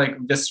kind of like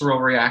visceral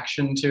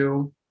reaction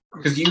to?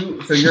 Because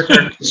your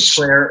character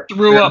Claire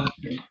threw up.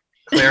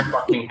 Claire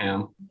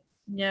Buckingham.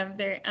 Yeah,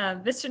 very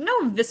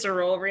no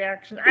visceral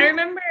reaction. I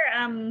remember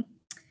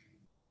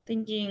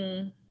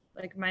thinking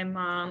like my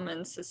mom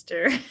and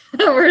sister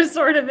were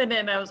sort of in it,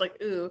 and I was like,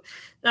 ooh.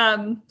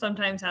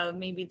 Sometimes how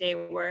maybe they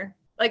were.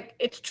 Like,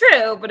 it's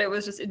true, but it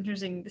was just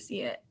interesting to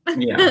see it.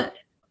 Yeah.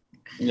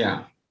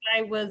 Yeah.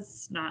 I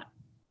was not,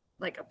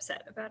 like,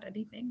 upset about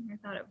anything. I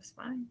thought it was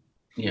fine.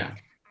 Yeah. I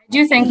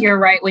do think you're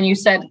right when you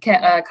said,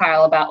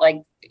 Kyle, about,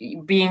 like,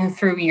 being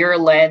through your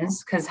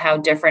lens, because how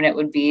different it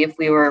would be if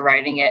we were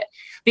writing it.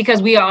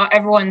 Because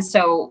everyone's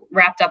so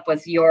wrapped up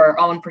with your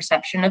own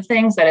perception of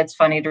things that it's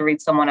funny to read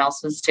someone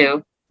else's,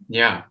 too.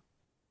 Yeah.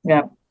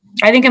 Yeah.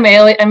 I think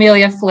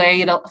Amelia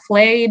flared.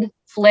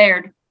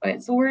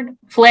 What's the word?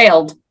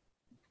 Flailed.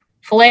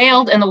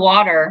 flailed in the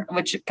water,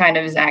 which kind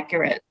of is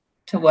accurate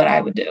to what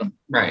I would do.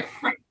 Right.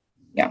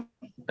 Yeah.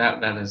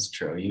 That is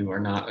true. You are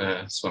not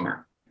a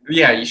swimmer.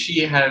 Yeah,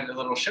 she had a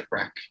little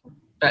shipwreck,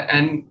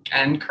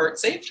 and Kurt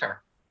saved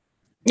her.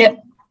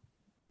 Yep.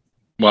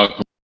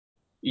 Welcome.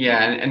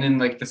 Yeah, and in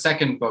like the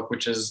second book,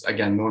 which is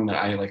again the one that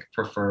I like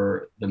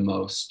prefer the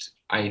most,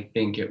 I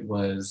think it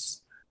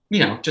was,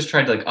 just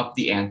tried to like up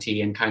the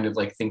ante and kind of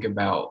like think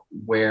about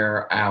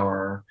where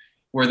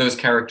those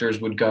characters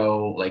would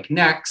go like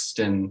next,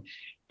 and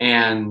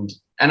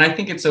I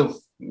think it's so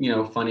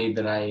funny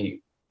that I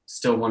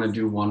still want to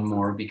do one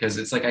more, because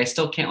it's like I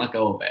still can't let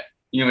go of it.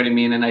 You know what I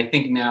mean? And I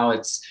think now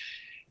it's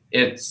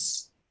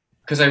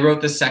because I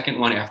wrote the second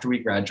one after we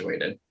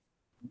graduated.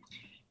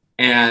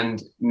 And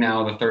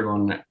now the third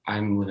one,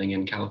 I'm living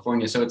in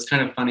California. So it's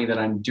kind of funny that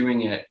I'm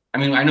doing it. I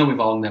mean, I know we've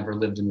all never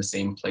lived in the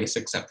same place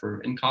except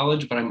for in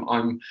college, but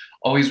I'm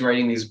always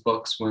writing these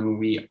books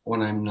when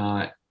I'm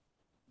not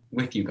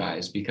with you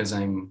guys, because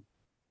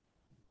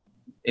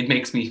it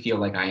makes me feel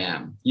like I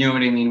am. You know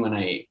what I mean?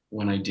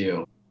 When I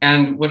do.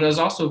 And what is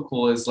also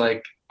cool is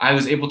like I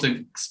was able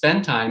to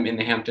spend time in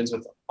the Hamptons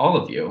with all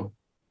of you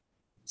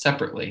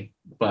separately,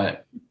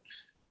 but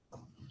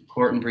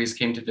Court and Breeze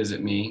came to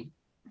visit me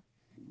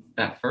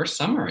that first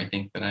summer, I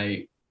think,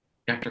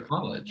 after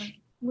college.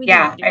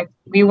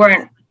 We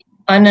weren't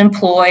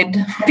unemployed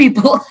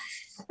people.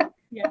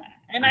 Yeah,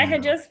 and I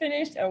had just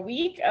finished a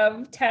week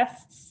of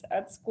tests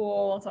at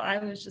school, so I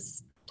was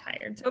just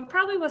tired. So it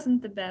probably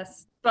wasn't the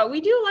best, but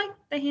we do like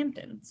the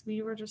Hamptons.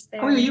 We were just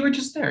there. Oh, yeah, you were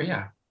just there,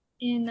 yeah.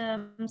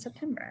 In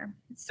September.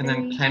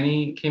 Then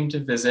Kenny came to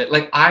visit.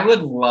 Like, I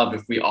would love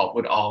if we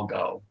would all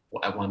go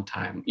at one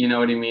time. You know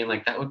what I mean?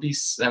 Like that would be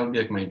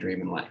like my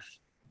dream in life.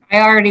 I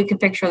already could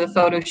picture the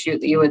photo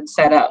shoot that you would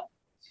set up.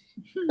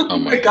 Oh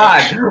my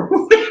God.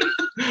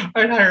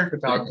 I'd hire a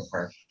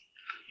photographer.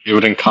 It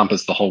would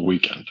encompass the whole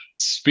weekend.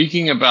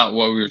 Speaking about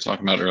what we were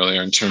talking about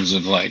earlier in terms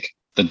of like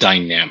the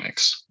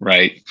dynamics,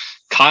 right?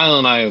 Kyle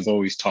and I have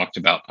always talked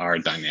about our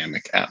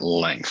dynamic at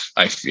length,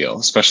 I feel,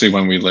 especially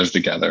when we live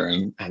together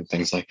and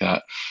things like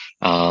that.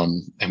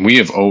 And we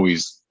have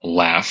always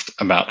laughed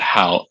about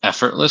how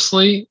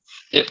effortlessly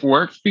it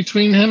worked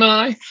between him and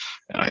I.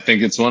 And I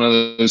think it's one of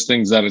those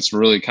things that it's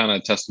really kind of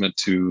a testament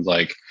to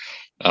like,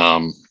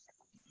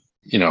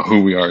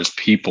 who we are as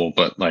people,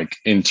 but like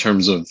in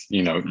terms of,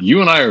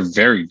 you and I are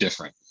very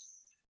different.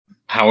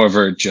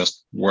 However, it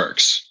just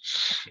works.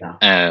 Yeah.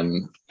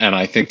 And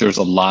I think there's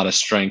a lot of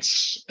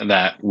strengths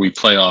that we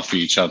play off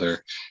each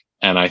other.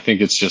 And I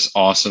think it's just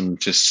awesome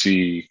to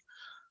see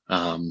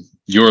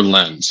your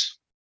lens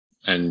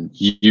and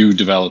you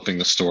developing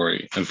the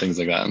story and things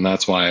like that. And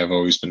that's why I've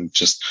always been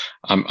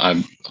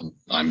I'm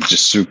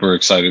just super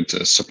excited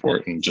to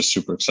support and just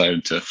super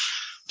excited to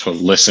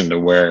listen to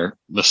where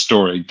the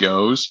story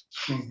goes.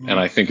 Mm-hmm. And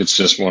I think it's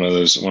just one of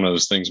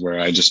those things where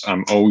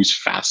I'm always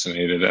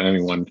fascinated at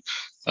anyone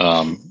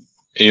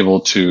able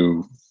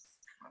to,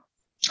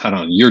 I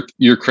don't know,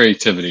 your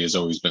creativity has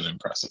always been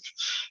impressive.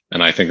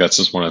 And I think that's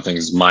just one of the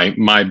things,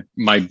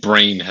 my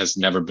brain has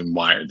never been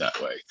wired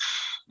that way.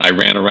 I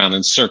ran around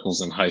in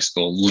circles in high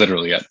school,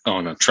 literally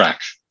on a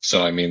track.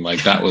 So, I mean,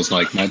 like that was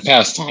like my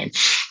pastime.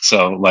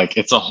 So like,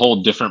 it's a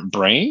whole different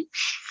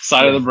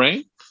side of the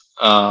brain.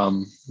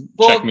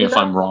 Check me if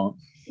I'm wrong.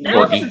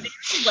 Courtney.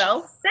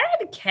 Well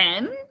said,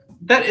 Ken.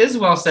 That is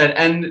well said.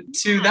 And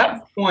to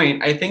that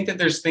point, I think that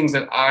there's things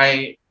that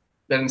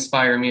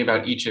inspire me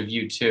about each of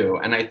you too.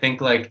 And I think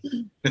like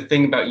the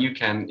thing about you,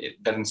 Ken,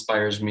 that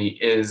inspires me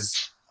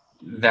is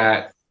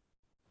that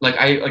like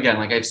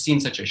I've seen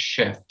such a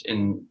shift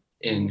in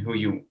who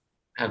you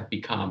have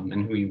become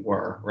and who you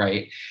were,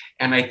 right?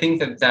 And I think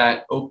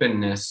that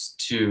openness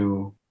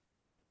to,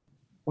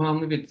 well,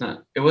 maybe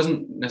it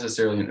wasn't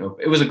necessarily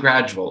it was a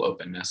gradual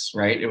openness,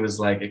 right? It was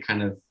like,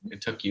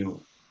 it took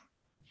you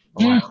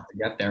a while to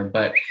get there.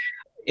 But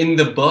in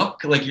the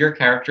book, like your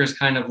character is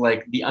kind of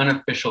like the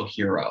unofficial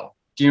hero.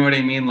 Do you know what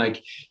I mean?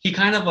 Like he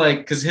kind of like,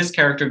 because his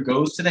character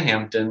goes to the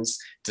Hamptons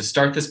to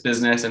start this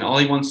business and all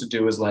he wants to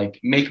do is like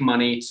make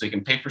money so he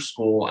can pay for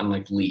school and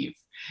like leave.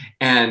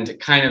 And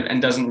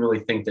doesn't really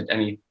think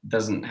that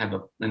doesn't have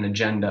an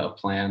agenda, a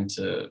plan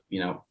to,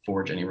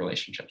 forge any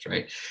relationships.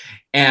 Right.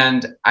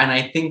 And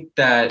I think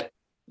I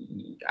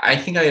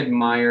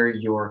admire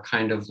your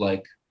kind of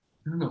like,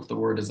 I don't know if the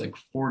word is like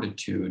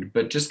fortitude,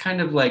 but just kind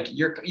of like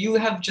you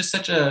have just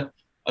such a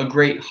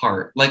great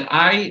heart. Like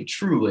I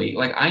truly,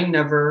 like I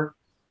never,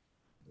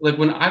 like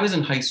when I was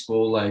in high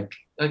school, like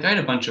I had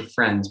a bunch of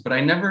friends, but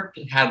I never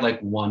had like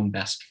one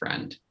best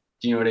friend.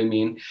 Do you know what I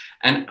mean?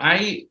 And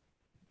I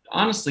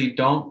honestly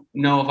don't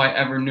know if I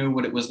ever knew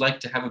what it was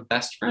like to have a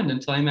best friend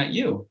until I met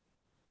you.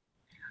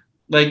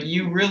 Like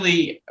you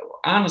really,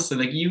 honestly,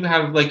 like you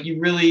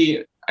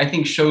really, I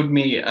think showed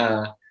me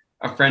a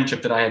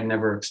friendship that I had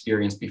never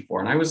experienced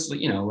before. And I was,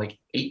 like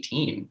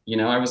 18,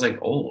 I was like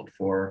old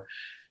for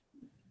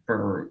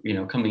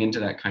coming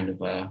into that kind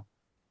of a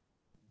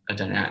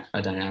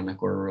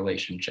dynamic or a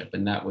relationship.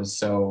 And it was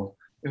so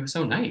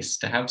nice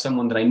to have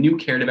someone that I knew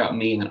cared about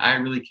me and that I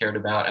really cared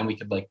about, and we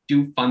could like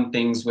do fun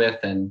things with.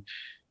 And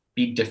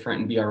be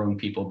different and be our own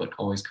people, but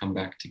always come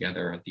back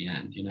together at the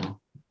end, you know?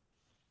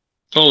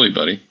 Totally,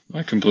 buddy.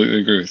 I completely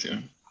agree with you.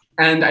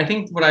 And I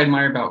think what I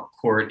admire about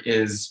Court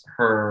is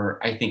her,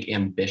 I think,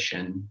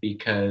 ambition,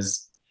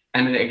 because,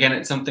 and again,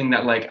 it's something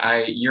that like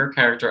your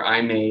character,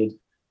 I made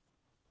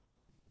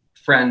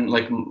friend,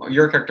 like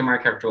your character, my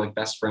character, like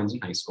best friends in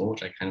high school,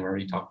 which I kind of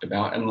already talked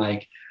about. And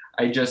like,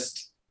 I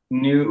just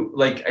knew,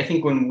 like, I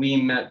think when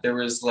we met, there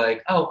was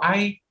like, oh,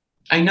 I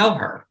know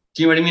her.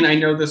 Do you know what I mean? I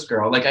know this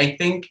girl. Like, I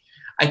think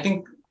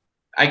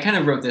I kind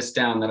of wrote this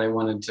down that I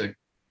wanted to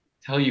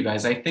tell you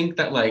guys. I think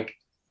that like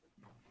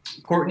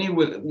Courtney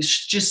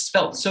just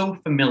felt so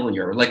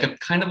familiar, like a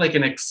kind of like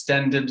an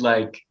extended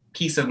like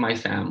piece of my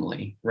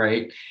family,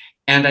 right?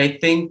 And I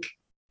think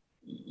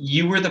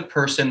you were the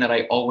person that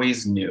I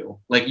always knew,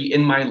 like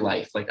in my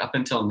life, like up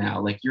until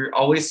now, like you're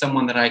always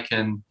someone that I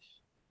can,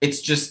 it's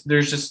just,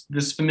 there's just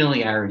this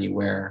familiarity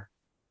where,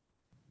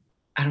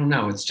 I don't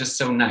know, it's just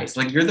so nice.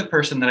 Like you're the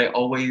person that I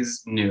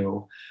always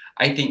knew.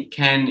 I think,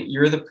 Ken,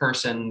 you're the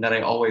person that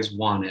I always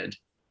wanted,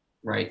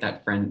 right?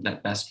 That friend,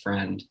 that best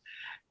friend.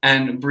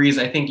 And Breeze,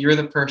 I think you're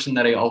the person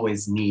that I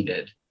always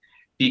needed,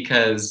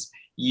 because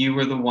you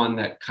were the one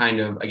that kind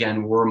of,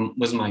 again,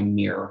 was my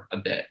mirror a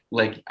bit.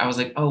 Like, I was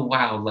like, oh,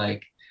 wow.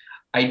 Like,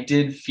 I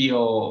did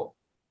feel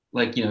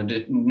like, you know,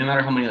 no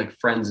matter how many like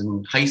friends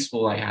in high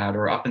school I had,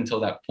 or up until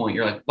that point,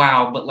 you're like,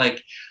 wow, but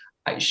like,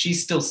 she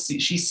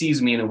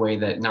sees me in a way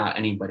that not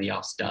anybody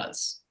else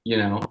does, you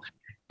know?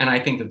 And I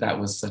think that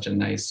was such a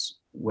nice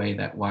way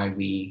that why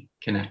we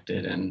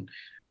connected. And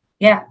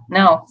yeah,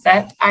 no,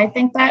 I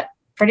think that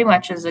pretty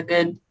much is a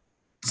good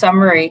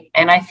summary.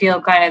 And I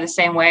feel kind of the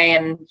same way.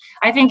 And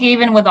I think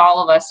even with all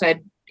of us,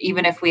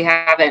 even if we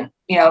haven't,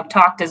 you know,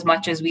 talked as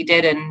much as we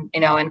did in, you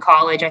know, in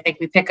college, I think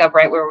we pick up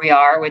right where we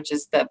are, which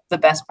is the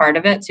best part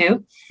of it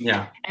too.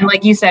 Yeah. And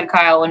like you said,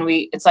 Kyle,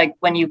 it's like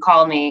when you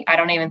call me, I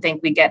don't even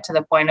think we get to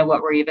the point of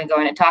what we're even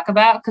going to talk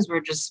about, because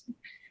we're just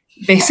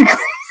basically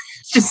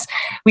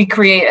we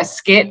create a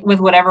skit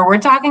with whatever we're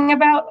talking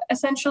about,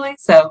 essentially.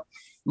 So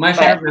my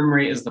favorite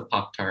memory is the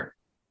Pop-Tart.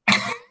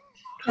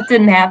 That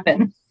didn't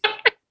happen.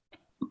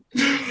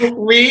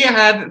 We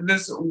had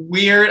this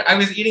weird, I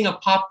was eating a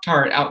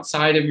Pop-Tart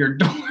outside of your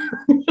door.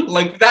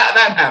 Like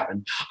that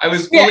happened. I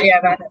was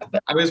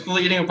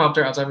fully eating a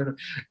Pop-Tart outside of your door.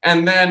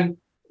 And then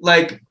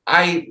like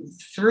I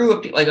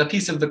threw a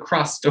piece of the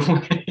crust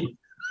away.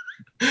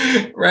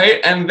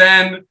 Right? And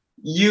then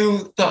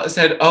you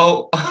said,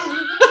 oh,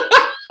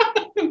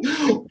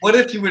 what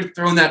if you had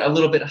thrown that a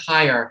little bit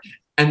higher?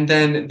 And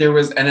then and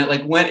it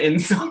like went in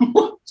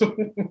someone's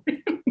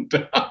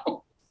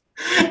window.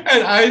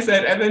 And I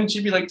said, and then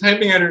she'd be like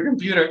typing at her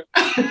computer,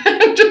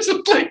 and just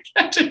like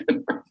catching it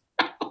in her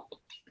mouth.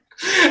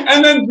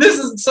 And then this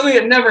is something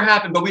that never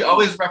happened, but we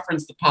always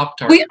reference the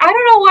Pop-Tart. I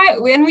don't know why,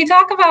 when we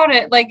talk about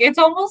it, like it's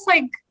almost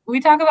like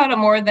we talk about it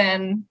more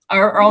than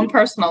our own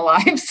personal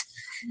lives.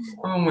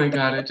 Oh my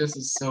God, it just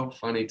is so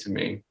funny to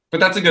me.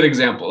 But that's a good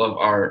example of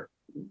our.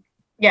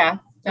 Yeah,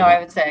 no, I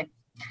would say.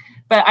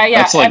 But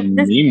that's like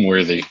meme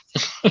worthy.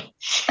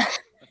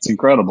 It's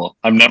incredible.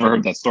 I've never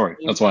heard that story.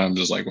 That's why I'm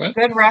just like, what?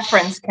 Good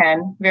reference,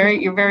 Ken.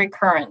 You're very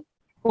current.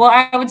 Well,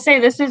 I would say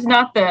this is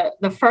not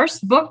the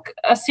first book,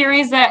 a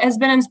series that has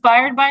been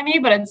inspired by me,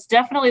 but it's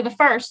definitely the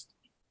first.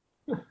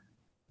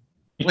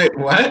 Wait,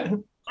 what?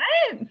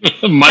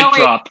 What? Mic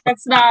drop.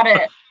 That's not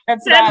it.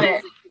 That's not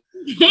it.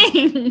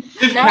 Did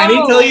Penny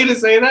tell you to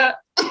say that?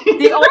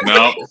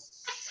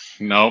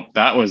 Nope,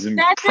 that was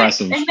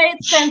impressive. It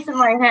made sense in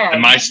my head.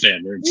 And my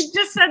standards. You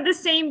just said the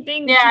same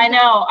thing. Yeah, I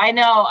know.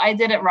 I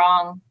did it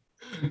wrong.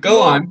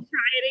 Go on. Try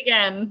it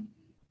again.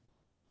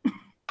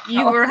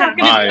 You were not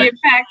going to be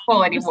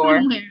impactful anymore.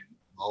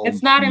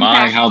 It's not impactful.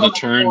 My, how the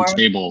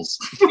turntables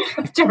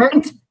have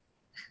turned.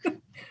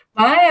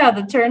 My, how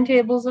the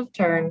turntables have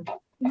turned.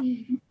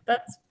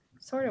 That's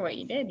sort of what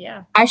you did,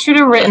 yeah. I should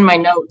have written my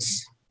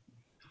notes.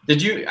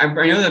 Did you? I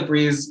know that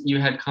Breeze, you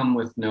had come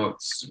with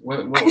notes.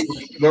 What were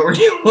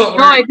you? No,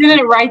 I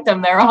didn't write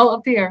them. They're all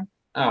up here.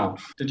 Oh,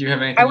 did you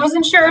have anything? I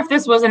wasn't sure if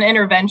this was an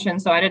intervention,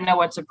 so I didn't know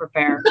what to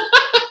prepare.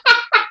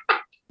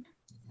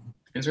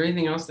 Is there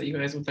anything else that you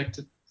guys would like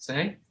to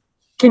say?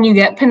 Can you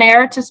get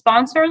Panera to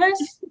sponsor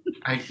this?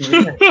 I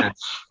can.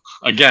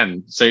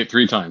 Again, say it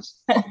 3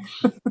 times.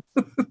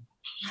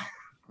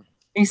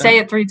 You say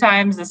it 3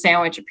 times, the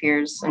sandwich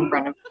appears in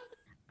front of you.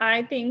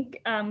 I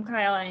think,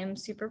 Kyle, I am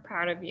super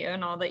proud of you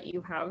and all that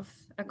you have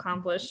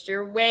accomplished.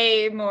 You're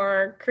way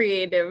more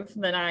creative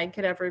than I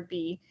could ever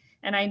be.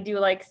 And I do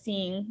like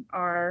seeing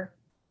our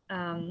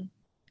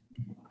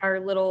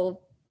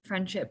little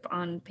friendship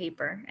on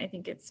paper. I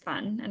think it's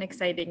fun and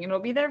exciting and it'll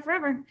be there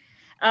forever.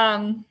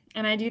 And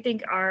I do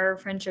think our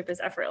friendship is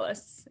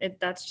effortless.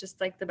 That's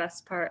just like the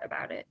best part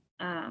about it.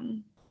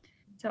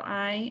 So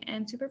I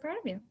am super proud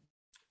of you.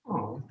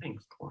 Oh,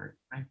 thanks, Court.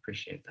 I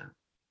appreciate that.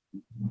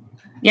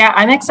 Yeah,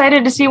 I'm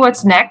excited to see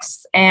what's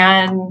next.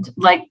 And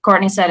like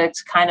Courtney said,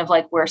 it's kind of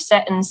like we're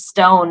set in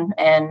stone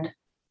and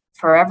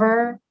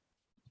forever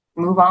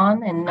move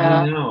on. And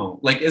I know.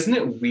 Like, isn't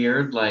it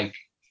weird? Like,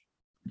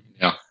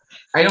 yeah,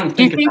 I don't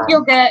Do you think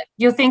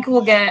think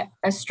we'll get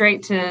a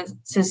straight to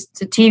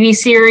TV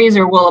series,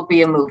 or will it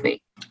be a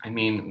movie? I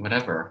mean,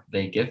 whatever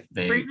they give,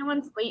 Brina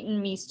wants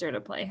Leighton Meester to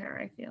play her,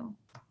 I feel.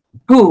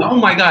 Who? Oh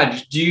my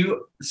God!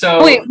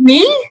 Wait,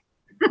 me?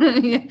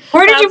 Yeah.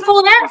 Where did you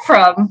pull that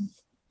from?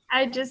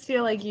 I just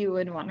feel like you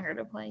would want her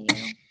to play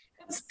you.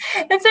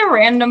 It's a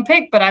random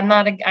pick, but I'm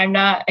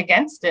not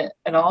against it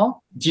at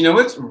all. Do you know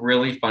what's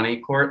really funny,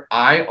 Court?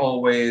 I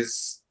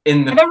always I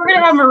thought we're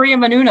gonna have Maria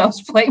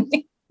Menounos play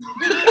me.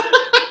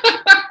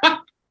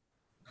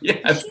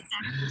 Yes.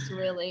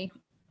 Really.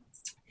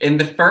 In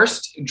the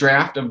first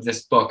draft of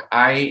this book,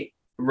 I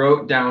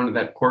wrote down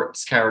that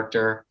Court's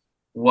character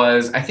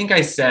was, I think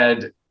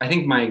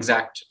my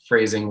exact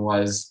phrasing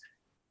was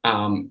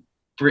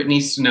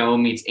Brittany Snow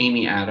meets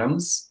Amy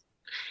Adams.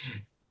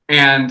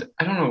 And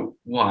I don't know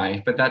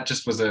why, but that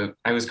just was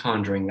I was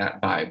conjuring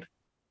that vibe.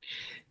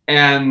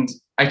 And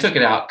I took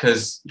it out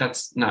because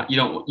that's not,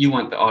 you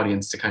want the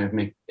audience to kind of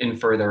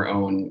infer their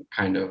own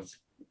kind of,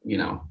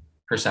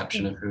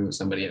 perception of who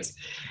somebody is.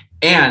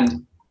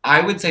 And I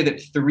would say that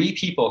 3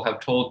 people have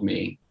told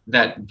me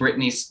that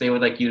they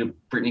would like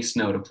Brittany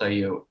Snow to play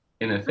you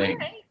in a thing.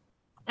 Okay.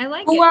 I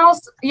like Who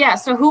else? Yeah.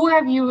 So who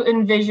have you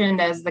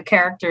envisioned as the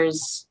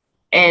characters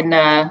in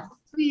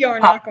we are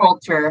pop not going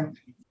culture?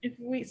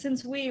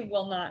 Since we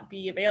will not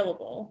be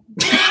available.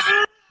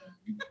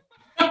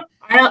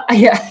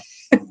 Yeah.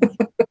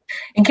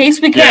 In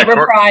case we can't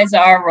reprise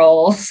our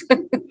roles.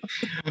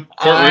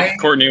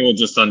 Courtney will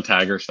just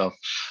untag herself.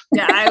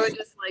 Yeah, I would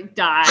just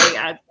die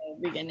at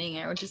the beginning.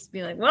 I would just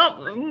be like,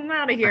 well, I'm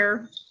out of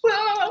here.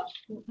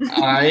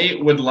 I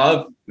would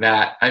love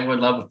that. I would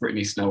love if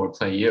Brittany Snow would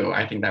play you.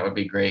 I think that would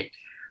be great.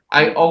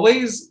 I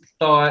always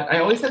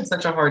had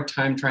such a hard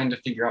time trying to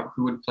figure out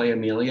who would play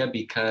Amelia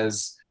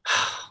because,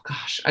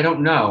 gosh, I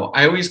don't know.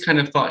 I always kind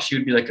of thought she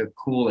would be like a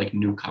cool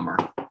newcomer,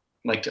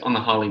 like on the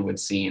Hollywood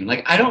scene.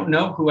 Like, I don't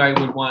know who I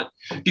would want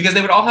because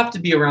they would all have to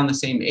be around the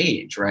same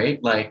age, right?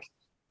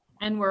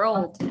 And we're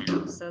old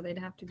now, so they'd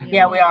have to be.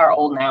 Yeah, we are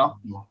old now.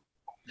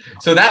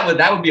 So that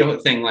would be a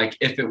thing. Like,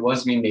 if it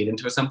was being made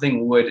into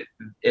something, would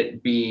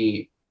it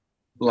be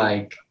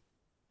like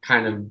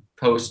kind of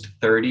post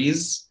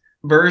 30s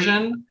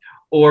version,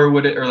 or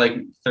would it, or like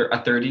a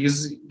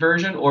 30s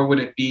version, or would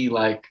it be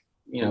like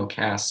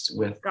cast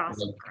with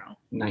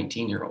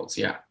 19-year-olds?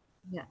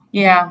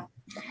 Yeah.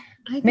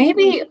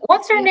 Maybe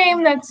what's her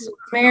name? That's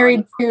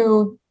married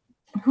to.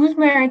 Who's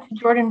married to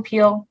Jordan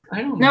Peele?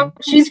 I don't know. No,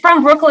 she's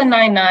from Brooklyn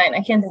Nine-Nine.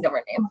 I can't think of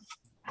her name.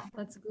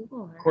 Let's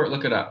Google her. Court,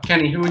 look it up.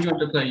 Kenny, who would you want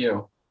to play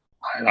you?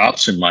 I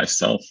option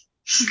myself.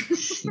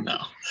 No.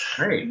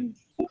 Great.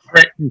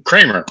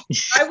 Kramer.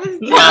 I was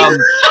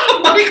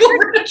Michael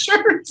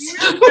Richards.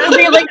 He'll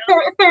be like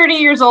 30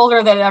 years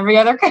older than every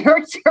other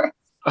character.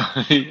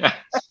 Yeah.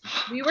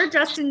 We were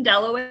just in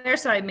Delaware,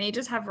 so I may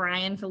just have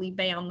Ryan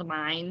Felipe on the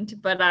mind,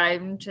 but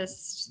I'm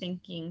just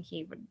thinking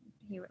he would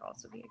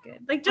also be a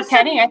good just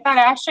Kenny. I thought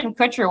Ashton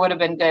Kutcher would have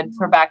been good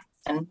for back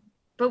then.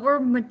 But we're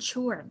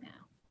mature now.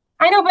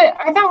 I know, but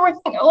I thought we're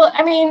thinking. Well,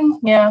 I mean,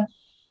 yeah.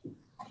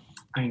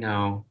 I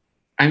know.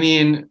 I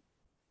mean,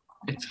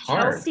 it's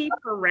hard. Chelsea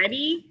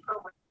Peretti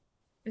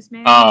is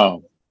married.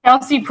 Oh,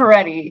 Chelsea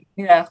Peretti.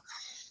 Yeah.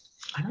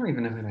 I don't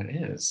even know who that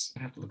is.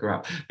 I have to look her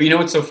up. But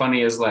what's so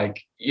funny is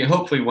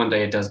hopefully one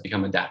day it does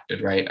become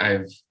adapted, right?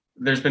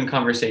 There's been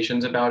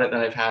conversations about it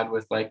that I've had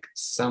with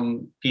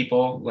some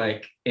people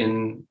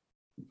in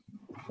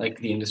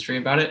the industry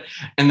about it,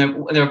 and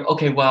they're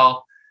okay,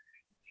 well,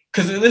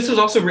 because this was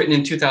also written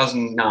in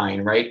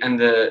 2009, right? And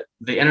the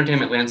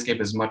entertainment landscape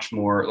is much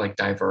more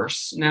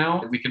diverse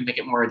now. We could make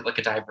it more like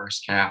a diverse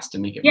cast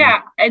and make it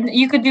and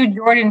you could do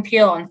Jordan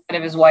Peele instead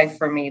of his wife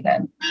for me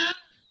then.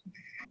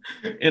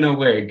 In a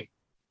wig.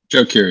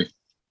 Joe Keery.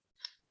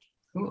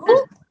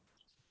 Who?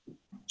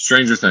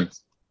 Stranger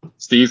Things.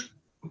 Steve.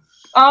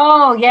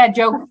 Oh yeah,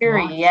 Joe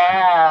Keery.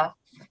 Yeah,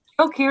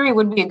 Joe Keery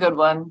would be a good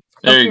one.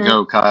 There you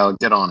go, Kyle.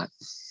 Get on it.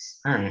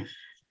 All right.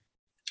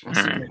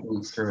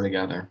 Let's throw it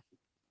together.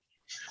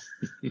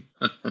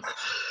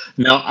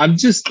 No, I'm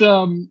just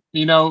kind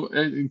of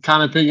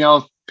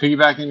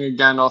piggybacking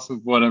again off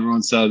of what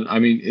everyone said. I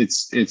mean,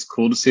 it's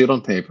cool to see it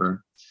on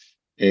paper.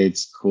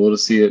 It's cool to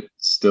see it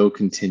still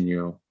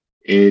continue.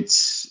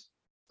 It's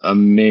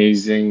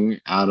amazing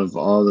out of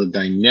all the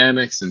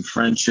dynamics and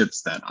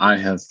friendships that I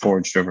have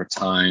forged over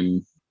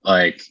time,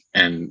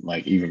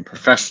 even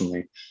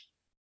professionally.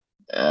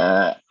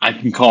 I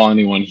can call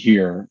anyone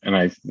here and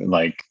I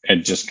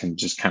can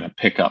just kind of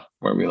pick up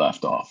where we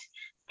left off,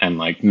 and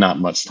not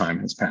much time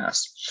has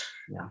passed.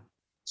 Yeah.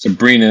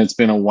 Sabrina, it's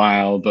been a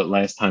while, but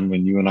last time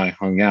when you and I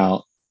hung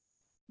out,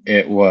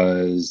 it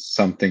was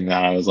something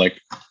that I was like,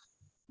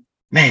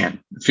 man,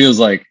 it feels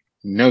like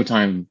no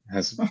time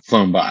has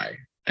flown by,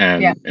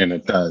 and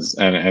it does,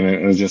 and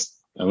it was just,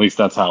 at least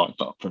that's how it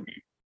felt for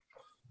me.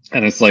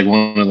 And it's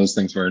one of those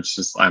things where it's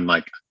just, I'm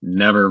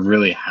never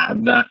really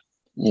had that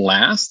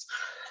last,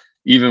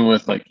 even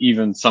with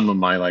even some of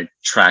my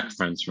track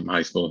friends from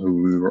high school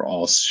who we were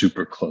all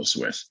super close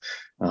with.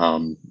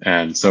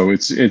 And so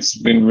it's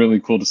been really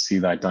cool to see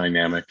that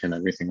dynamic and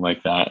everything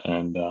like that.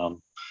 And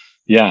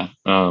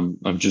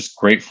I'm just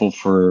grateful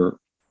for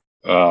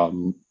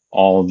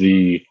all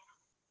the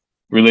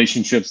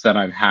relationships that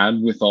I've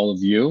had with all of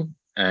you,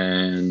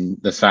 and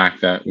the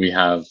fact that we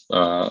have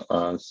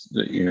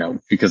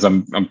because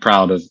I'm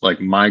proud of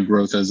like my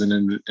growth as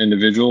an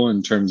individual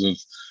in terms of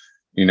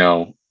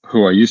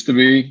who I used to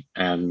be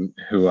and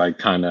who I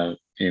kind of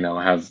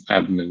have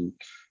been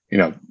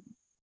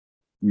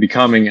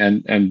becoming,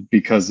 and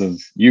because of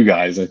you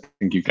guys, I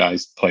think you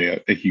guys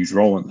play a huge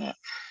role in that.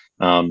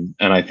 And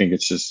I think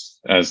it's just,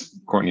 as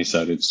Courtney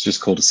said, it's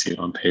just cool to see it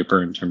on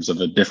paper in terms of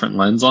a different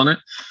lens on it,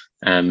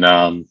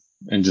 and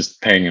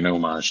just paying an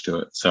homage to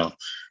it. So,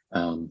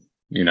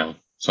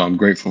 so I'm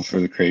grateful for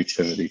the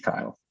creativity,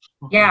 Kyle.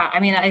 Yeah, I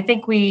mean, I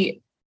think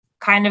we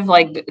kind of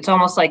like, it's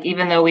almost like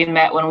even though we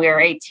met when we were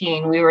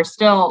 18, we were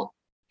still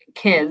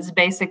kids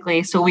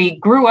basically. So we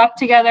grew up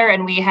together,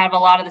 and we have a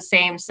lot of the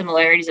same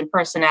similarities and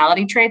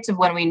personality traits of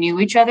when we knew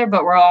each other,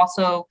 but we're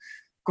also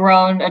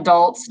grown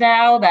adults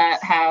now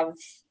that have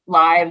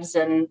lives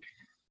and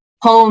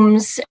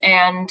homes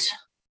and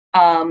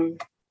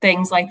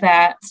things like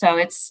that. So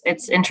it's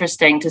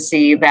interesting to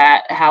see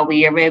that how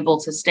we are able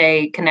to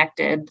stay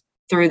connected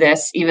through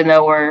this, even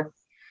though we're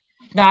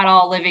not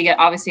all living,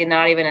 obviously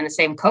not even in the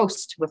same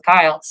coast with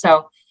Kyle.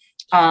 So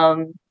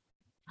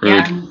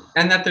yeah,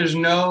 and that there's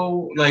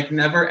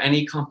never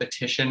any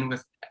competition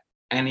with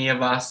any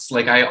of us.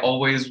 Like I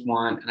always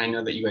want, and I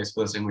know that you guys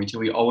feel the same way too,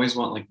 we always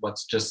want like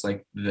what's just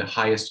like the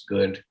highest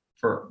good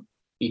for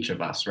each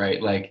of us,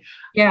 right? Like,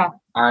 yeah,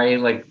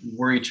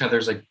 we're each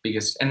other's like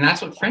biggest, and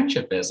that's what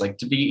friendship is, like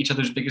to be each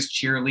other's biggest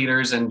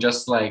cheerleaders, and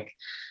just like,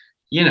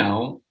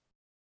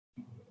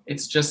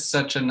 it's just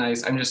such a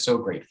nice, I'm just so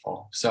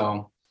grateful.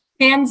 So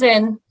hands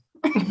in.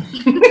 And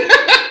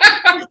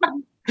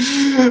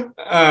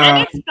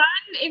it's fun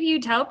if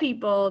you tell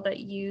people that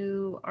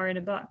you are in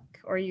a book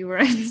or you were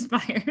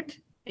inspired.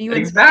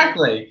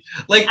 Exactly.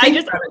 Like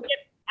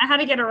I had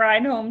to get a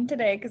ride home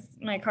today because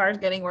my car's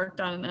getting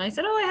worked on, and I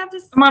said, "Oh, I have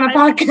this." I'm on a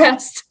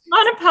podcast. I'm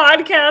on a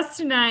podcast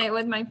tonight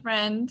with my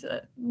friend.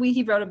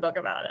 He wrote a book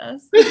about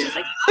us. She's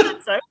like, "Oh,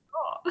 that's so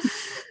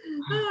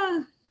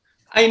cool."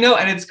 I know,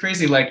 and it's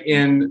crazy. Like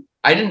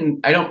I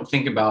don't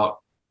think about,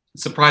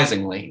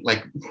 surprisingly,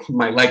 like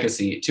my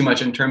legacy too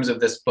much in terms of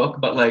this book,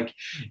 but like,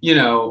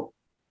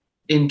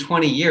 in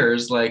 20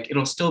 years, like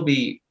it'll still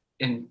be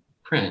in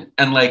print,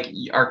 and like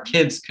our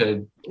kids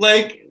could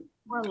like,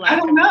 I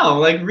don't know,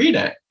 like read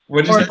it.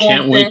 I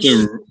can't wait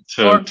to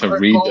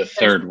read the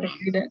third one.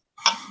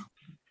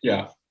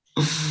 Yeah.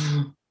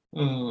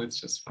 Oh, it's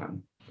just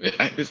fun.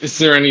 Is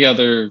there any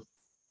other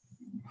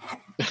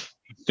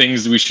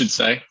things we should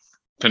say?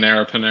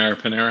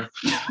 Panera.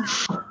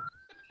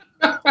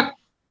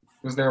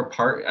 Was there a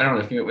part? I don't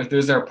know if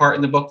was there a part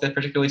in the book that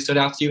particularly stood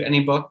out to you?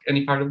 Any part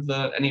of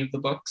any of the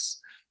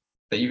books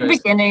that you guys? The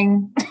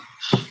beginning.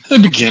 The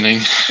beginning.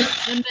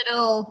 The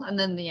middle, and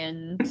then the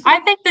end.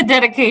 I think the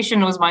dedication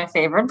was my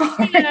favorite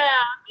part. Yeah,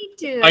 me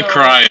too. I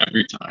cry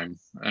every time.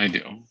 I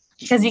do.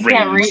 Because you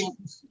can't read.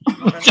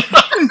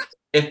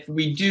 If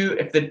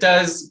it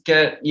does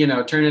get,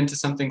 turn into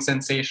something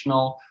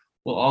sensational,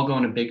 we'll all go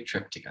on a big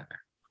trip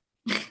together.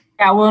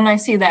 Yeah, when I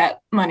see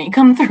that money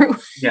come through.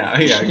 Yeah,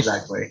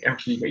 exactly.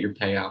 After you get your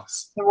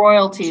payouts. The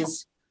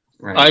royalties.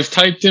 Right. I've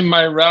typed in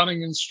my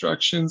routing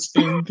instructions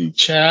in the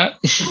chat.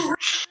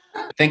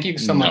 Thank you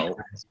so much.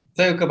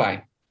 So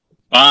goodbye.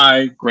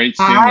 Bye. Great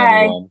seeing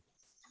everyone.